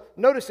 So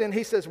notice then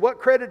he says, what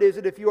credit is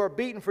it if you are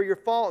beaten for your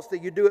faults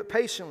that you do it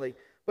patiently?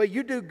 But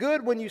you do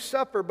good when you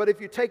suffer, but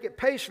if you take it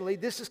patiently,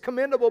 this is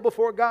commendable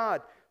before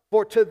God.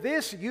 For to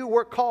this you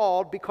were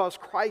called, because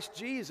Christ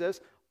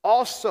Jesus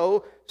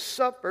also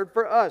suffered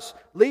for us,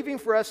 leaving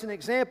for us an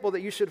example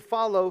that you should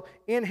follow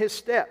in his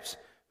steps,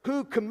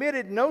 who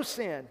committed no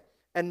sin,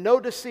 and no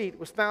deceit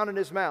was found in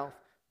his mouth.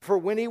 For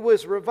when he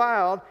was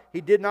reviled,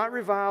 he did not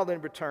revile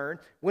in return.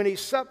 When he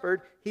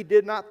suffered, he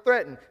did not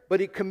threaten,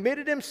 but he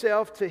committed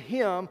himself to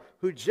him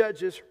who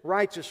judges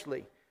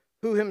righteously,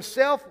 who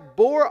himself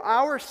bore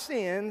our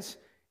sins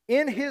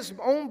in his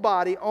own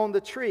body on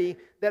the tree,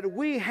 that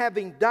we,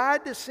 having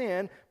died to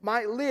sin,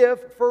 might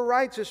live for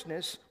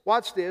righteousness.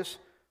 Watch this.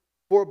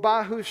 For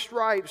by whose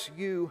stripes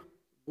you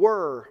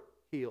were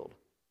healed.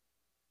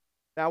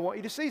 Now I want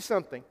you to see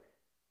something.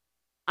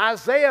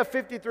 Isaiah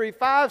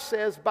 53:5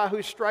 says, by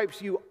whose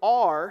stripes you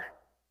are.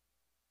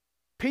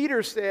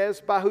 Peter says,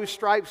 by whose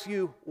stripes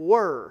you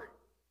were.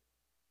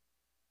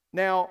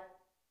 Now,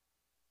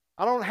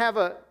 I don't have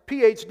a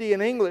PhD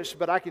in English,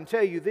 but I can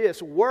tell you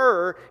this.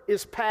 Were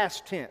is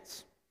past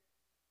tense.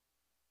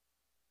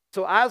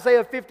 So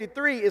Isaiah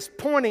 53 is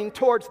pointing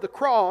towards the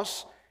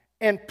cross,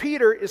 and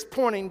Peter is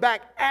pointing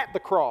back at the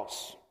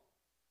cross.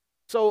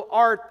 So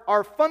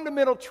our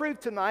fundamental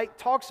truth tonight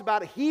talks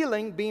about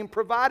healing being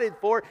provided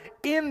for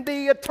in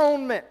the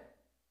atonement.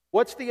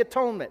 What's the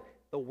atonement?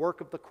 The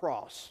work of the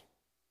cross.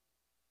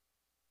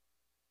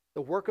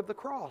 The work of the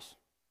cross.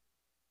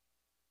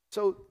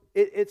 So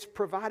it's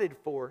provided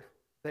for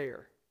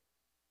there.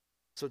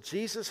 So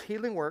Jesus'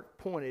 healing work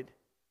pointed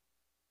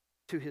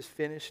to his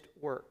finished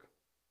work.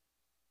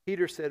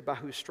 Peter said, by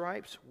whose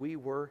stripes we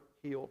were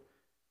healed.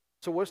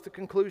 So what's the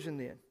conclusion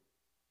then?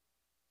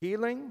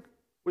 Healing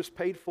was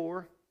paid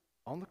for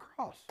on the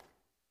cross.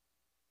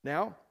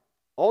 Now,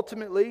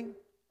 ultimately,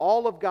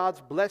 all of God's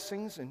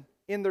blessings and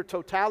in their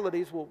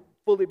totalities will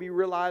fully be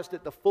realized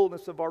at the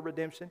fullness of our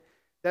redemption.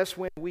 That's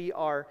when we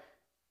are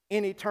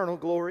in eternal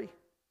glory.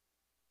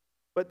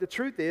 But the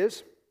truth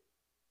is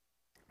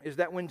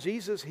that when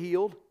Jesus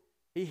healed,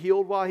 he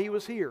healed while he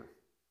was here.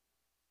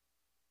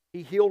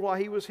 He healed while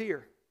he was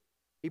here.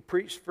 He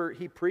preached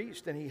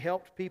and he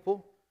helped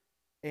people,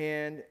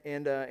 and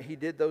he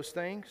did those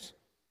things.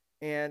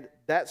 And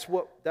that's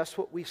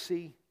what we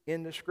see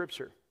in the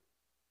Scripture.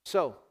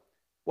 So,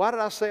 why did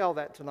I say all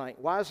that tonight?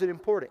 Why is it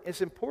important?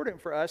 It's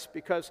important for us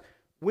because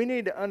we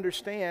need to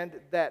understand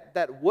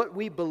that what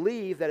we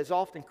believe that is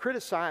often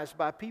criticized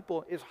by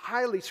people is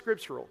highly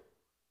scriptural.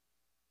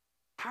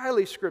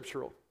 Highly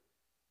scriptural.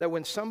 That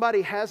when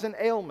somebody has an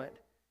ailment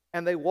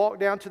and they walk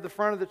down to the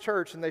front of the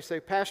church and they say,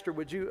 Pastor,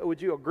 would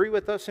you agree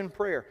with us in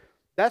prayer?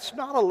 That's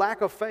not a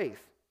lack of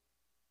faith.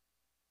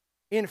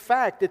 In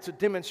fact, it's a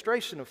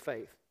demonstration of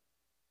faith.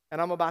 And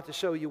I'm about to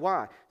show you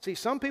why. See,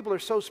 some people are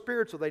so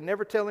spiritual, they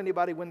never tell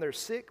anybody when they're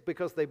sick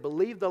because they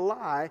believe the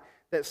lie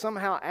that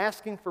somehow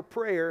asking for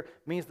prayer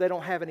means they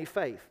don't have any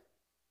faith.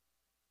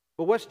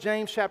 But what's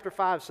James chapter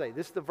 5 say?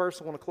 This is the verse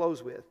I want to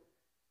close with.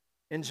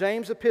 In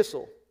James'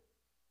 epistle,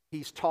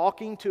 he's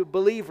talking to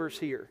believers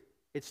here.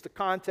 It's the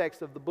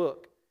context of the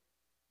book.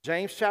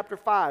 James chapter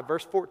 5,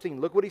 verse 14.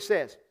 Look what he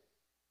says.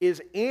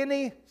 Is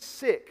any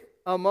sick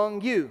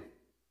among you?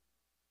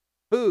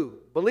 Who?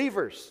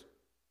 Believers.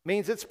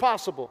 Means it's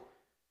possible.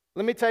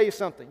 Let me tell you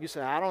something. You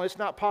say, it's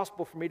not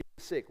possible for me to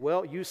get sick.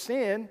 Well, you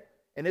sin,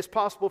 and it's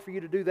possible for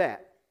you to do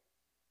that.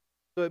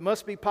 So it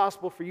must be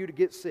possible for you to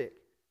get sick.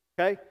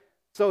 Okay?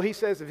 So he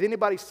says, if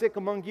anybody's sick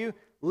among you,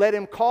 let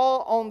him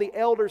call on the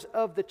elders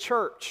of the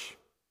church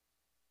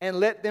and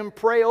let them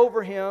pray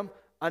over him,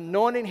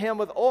 anointing him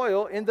with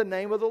oil in the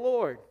name of the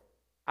Lord.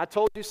 I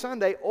told you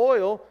Sunday,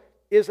 oil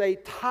is a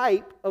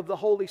type of the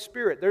Holy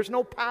Spirit. There's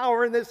no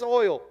power in this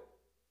oil.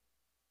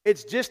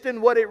 It's just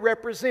in what it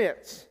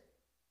represents.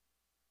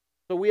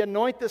 So we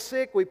anoint the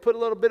sick, we put a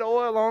little bit of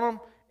oil on them.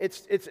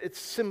 It's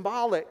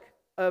symbolic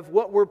of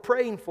what we're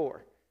praying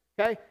for.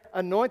 Okay?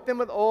 Anoint them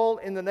with oil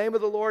in the name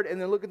of the Lord. And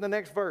then look at the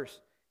next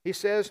verse. He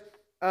says,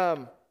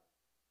 and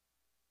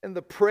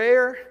the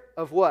prayer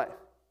of what?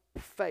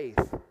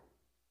 Faith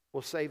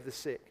will save the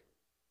sick,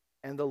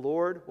 and the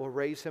Lord will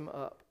raise him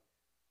up.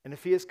 And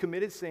if he has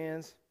committed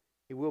sins,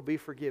 he will be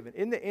forgiven.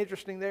 Isn't it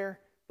interesting there?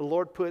 The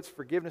Lord puts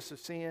forgiveness of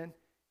sin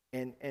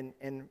and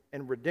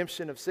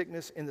redemption of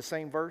sickness in the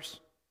same verse.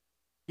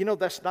 You know,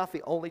 that's not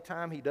the only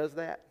time he does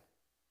that.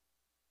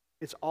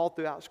 It's all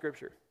throughout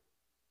Scripture.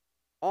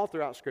 All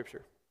throughout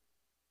Scripture.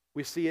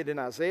 We see it in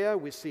Isaiah.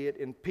 We see it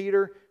in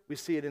Peter. We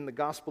see it in the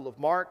Gospel of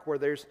Mark, where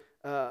there's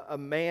a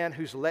man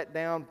who's let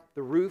down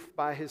the roof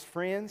by his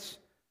friends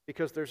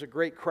because there's a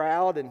great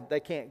crowd and they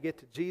can't get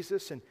to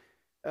Jesus. And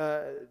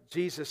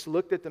Jesus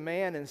looked at the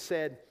man and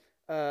said,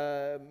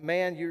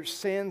 man, your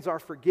sins are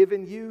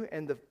forgiven you.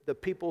 And the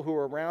people who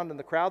were around in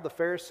the crowd, the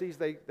Pharisees,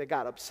 they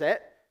got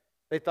upset.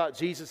 They thought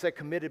Jesus had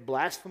committed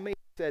blasphemy.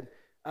 He said,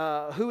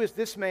 who is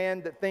this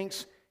man that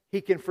thinks he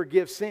can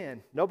forgive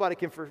sin? Nobody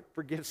can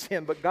forgive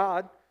sin but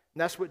God.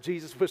 And that's what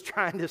Jesus was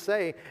trying to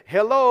say.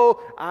 Hello,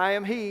 I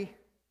am he.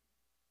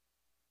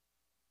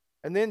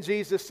 And then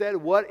Jesus said,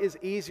 what is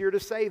easier to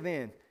say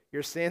then?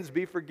 Your sins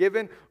be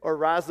forgiven or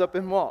rise up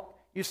and walk?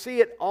 You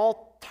see it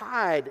all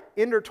tied,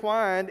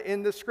 intertwined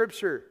in the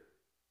Scripture.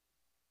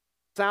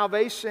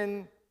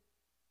 Salvation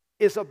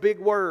is a big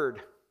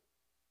word.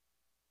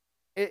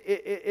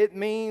 It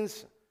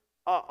means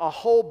a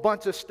whole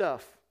bunch of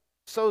stuff.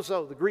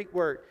 Sozo, the Greek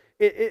word.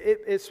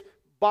 It's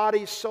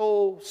body,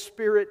 soul,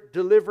 spirit,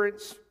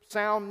 deliverance,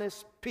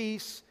 soundness,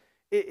 peace.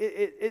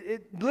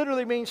 It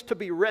literally means to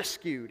be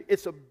rescued.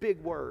 It's a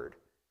big word.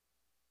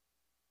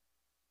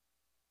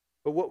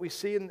 But what we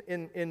see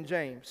in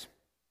James,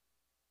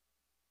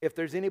 if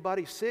there's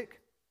anybody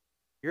sick,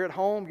 you're at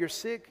home, you're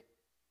sick,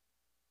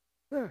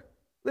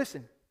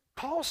 listen,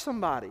 call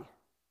somebody.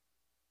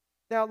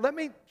 Now, let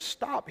me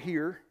stop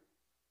here.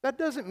 That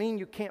doesn't mean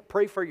you can't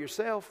pray for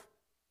yourself.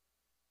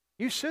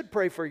 You should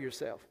pray for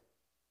yourself.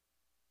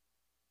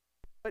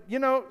 But, you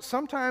know,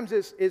 sometimes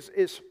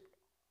it's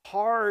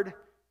hard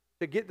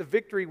to get the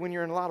victory when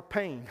you're in a lot of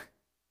pain.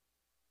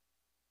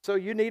 So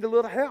you need a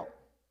little help.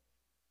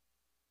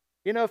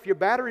 You know, if your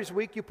battery's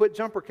weak, you put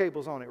jumper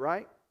cables on it,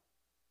 right?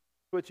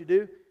 That's what you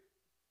do.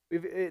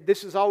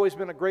 This has always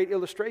been a great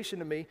illustration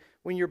to me.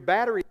 When your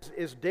battery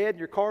is dead in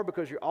your car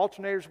because your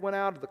alternators went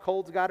out or the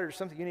cold's got it or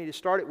something, you need to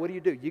start it. What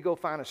do? You go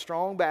find a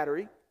strong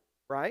battery,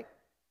 right?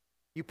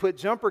 You put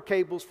jumper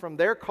cables from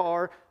their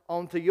car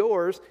onto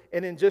yours,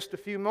 and in just a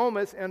few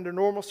moments, under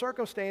normal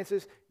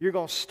circumstances, you're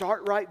going to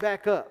start right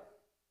back up.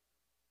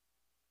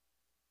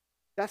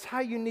 That's how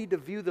you need to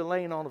view the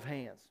laying on of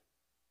hands.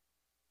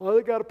 Well,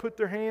 they got to put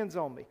their hands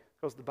on me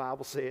because the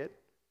Bible said.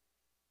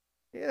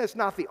 Yeah, it's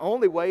not the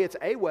only way, it's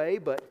a way,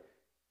 but,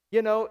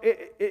 you know,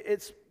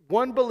 it's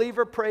one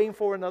believer praying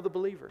for another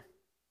believer.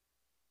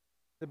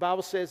 The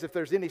Bible says if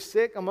there's any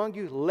sick among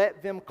you,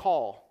 let them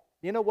call.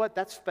 You know what?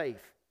 That's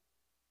faith.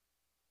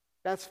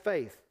 That's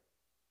faith.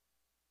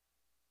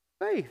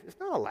 Faith. It's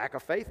not a lack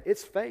of faith,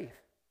 it's faith.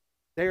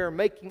 They are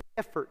making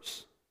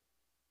efforts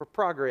for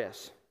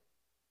progress.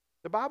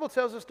 The Bible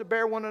tells us to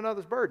bear one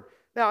another's burden.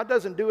 Now, it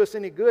doesn't do us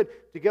any good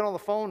to get on the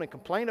phone and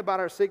complain about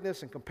our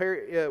sickness and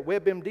compare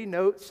WebMD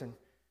notes and,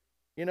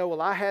 you know,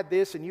 well, I had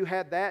this and you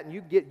had that, and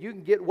you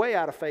can get way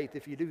out of faith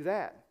if you do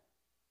that.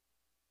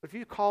 But if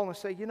you call and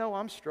say, you know,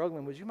 I'm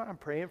struggling, would you mind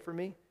praying for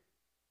me?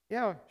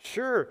 Yeah,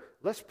 sure,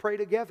 let's pray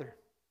together.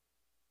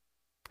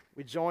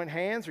 We join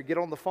hands or get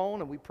on the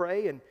phone and we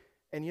pray,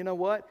 and you know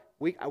what?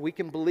 We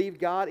can believe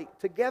God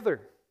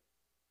together.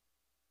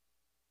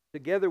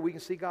 Together we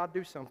can see God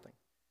do something.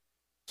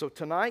 So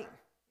tonight,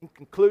 in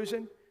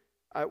conclusion,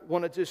 I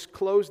want to just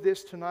close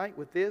this tonight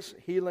with this.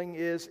 Healing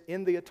is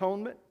in the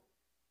atonement.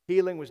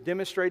 Healing was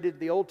demonstrated in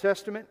the Old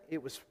Testament.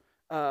 It was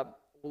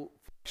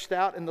fleshed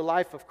out in the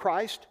life of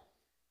Christ.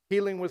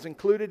 Healing was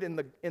included in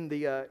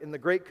the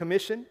Great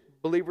Commission.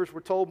 Believers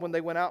were told when they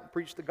went out and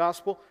preached the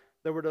gospel,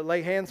 they were to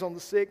lay hands on the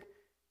sick.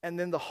 And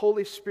then the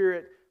Holy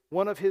Spirit,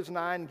 one of His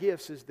 9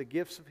 gifts is the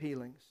gifts of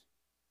healings.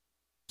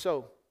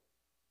 So,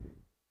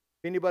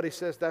 if anybody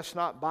says that's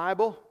not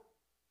Bible,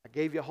 I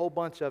gave you a whole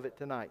bunch of it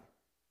tonight.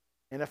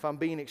 And if I'm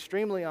being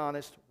extremely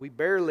honest, we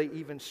barely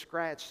even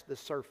scratched the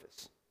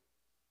surface.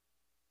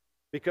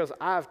 Because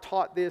I've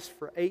taught this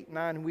for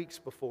 8-9 weeks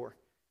before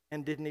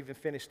and didn't even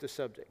finish the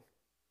subject.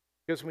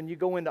 Because when you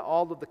go into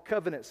all of the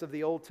covenants of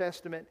the Old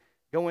Testament,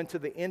 go into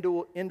the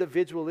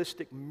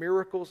individualistic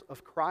miracles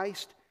of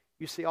Christ,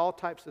 you see all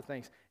types of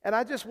things. And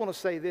I just want to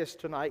say this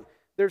tonight.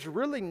 There's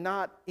really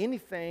not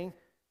anything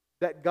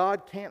that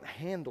God can't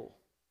handle.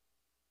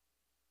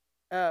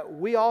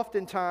 We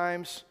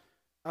oftentimes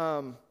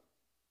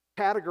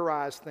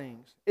categorize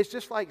things. It's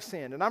just like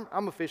sin. And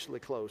I'm officially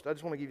closed. I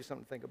just want to give you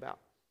something to think about.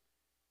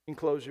 You can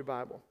close your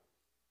Bible.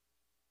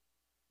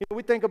 You know,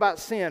 we think about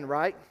sin,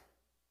 right?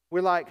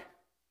 We're like,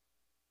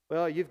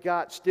 well, you've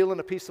got stealing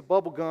a piece of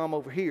bubble gum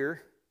over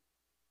here.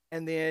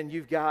 and then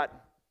you've got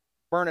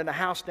burning a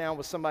house down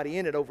with somebody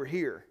in it over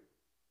here.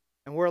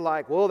 And we're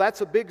like, well,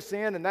 that's a big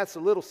sin and that's a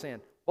little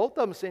sin. Both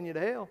of them send you to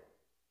hell.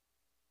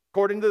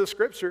 According to the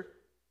Scripture,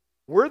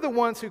 we're the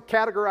ones who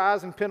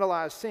categorize and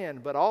penalize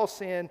sin, but all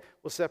sin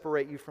will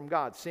separate you from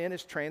God. Sin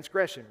is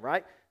transgression,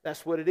 right?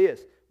 That's what it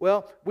is.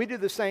 Well, we do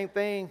the same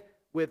thing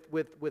with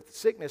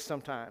sickness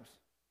sometimes.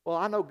 Well,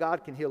 I know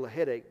God can heal a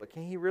headache, but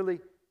can He really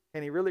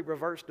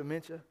reverse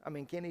dementia? I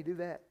mean, can He do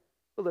that?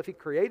 Well, if He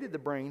created the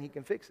brain, He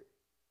can fix it.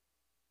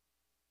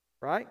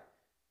 Right?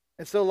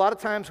 And so a lot of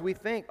times we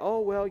think, oh,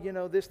 well,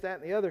 this,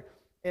 that, and the other.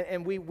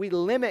 And we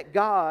limit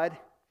God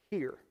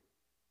here.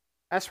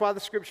 That's why the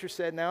Scripture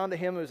said, now unto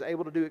Him who is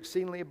able to do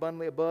exceedingly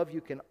abundantly above you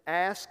can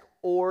ask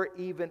or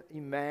even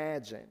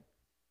imagine.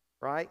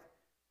 Right?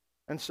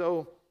 And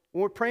so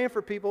when we're praying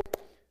for people,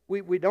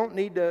 we don't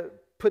need to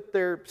put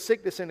their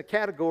sickness in a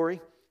category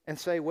and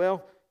say,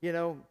 well,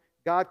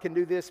 God can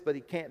do this, but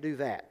He can't do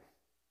that.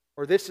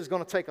 Or this is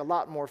going to take a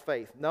lot more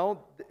faith.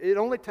 No, it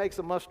only takes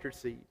a mustard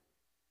seed.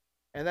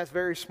 And that's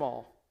very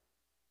small.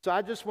 So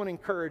I just want to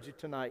encourage you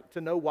tonight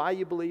to know why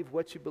you believe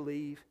what you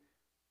believe,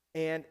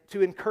 and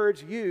to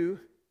encourage you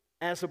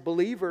as a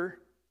believer,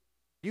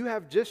 you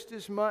have just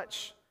as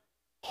much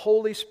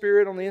Holy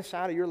Spirit on the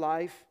inside of your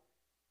life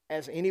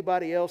as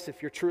anybody else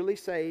if you're truly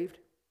saved.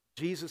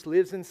 Jesus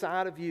lives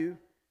inside of you.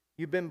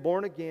 You've been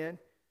born again.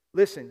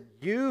 Listen,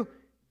 you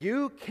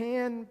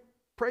can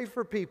pray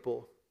for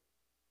people.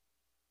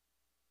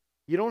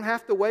 You don't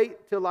have to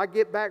wait till I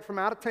get back from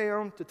out of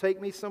town to take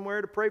me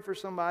somewhere to pray for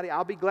somebody.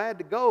 I'll be glad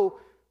to go,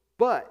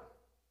 but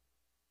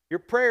your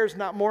prayer is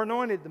not more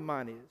anointed than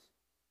mine is.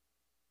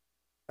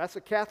 That's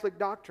a Catholic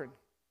doctrine.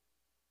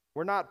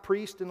 We're not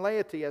priests and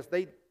laity as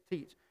they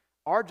teach.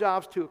 Our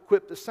job is to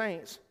equip the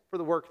saints for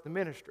the work of the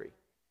ministry.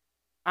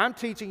 I'm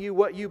teaching you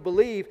what you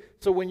believe,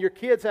 so when your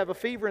kids have a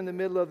fever in the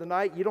middle of the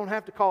night, you don't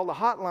have to call the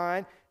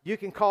hotline. You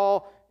can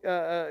call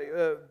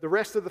the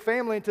rest of the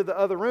family into the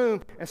other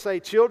room and say,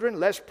 children,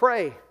 let's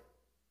pray.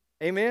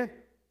 Amen?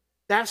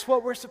 That's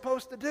what we're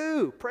supposed to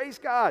do. Praise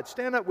God.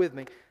 Stand up with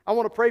me. I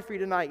want to pray for you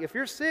tonight. If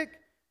you're sick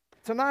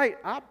tonight,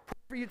 I'll pray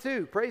for you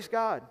too. Praise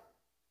God.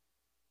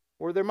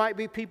 Or there might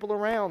be people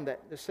around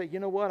that say, you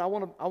know what, I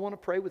want to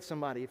pray with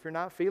somebody. If you're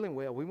not feeling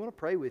well, we want to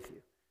pray with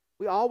you.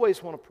 We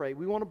always want to pray.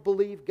 We want to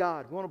believe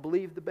God. We want to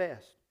believe the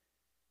best.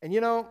 And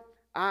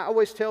I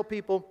always tell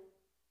people,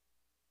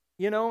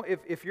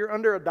 if you're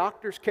under a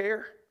doctor's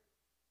care,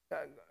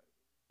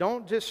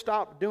 don't just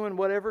stop doing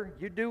whatever.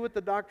 You do what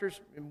the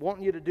doctor's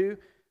wanting you to do.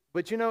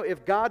 But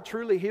if God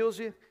truly heals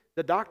you,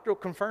 the doctor will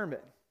confirm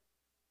it.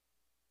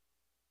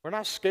 We're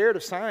not scared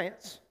of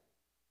science.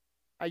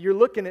 You're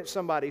looking at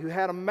somebody who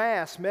had a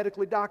mass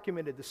medically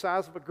documented the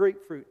size of a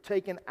grapefruit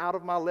taken out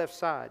of my left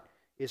side.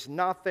 It's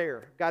not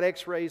there. Got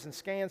x-rays and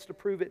scans to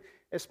prove it.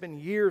 It's been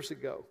years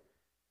ago.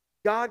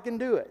 God can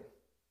do it.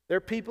 There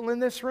are people in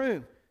this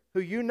room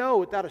who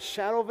without a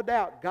shadow of a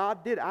doubt,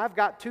 God did. I've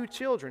got 2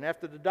 children.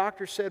 After the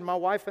doctor said my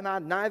wife and I,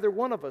 neither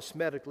one of us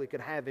medically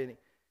could have any.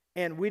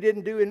 And we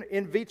didn't do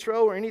in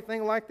vitro or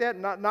anything like that.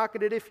 Not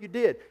knocking it if you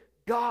did.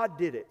 God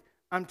did it.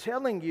 I'm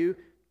telling you,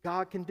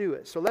 God can do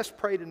it. So let's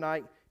pray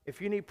tonight. If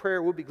you need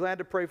prayer, we'll be glad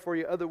to pray for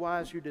you.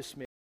 Otherwise, you're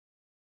dismissed.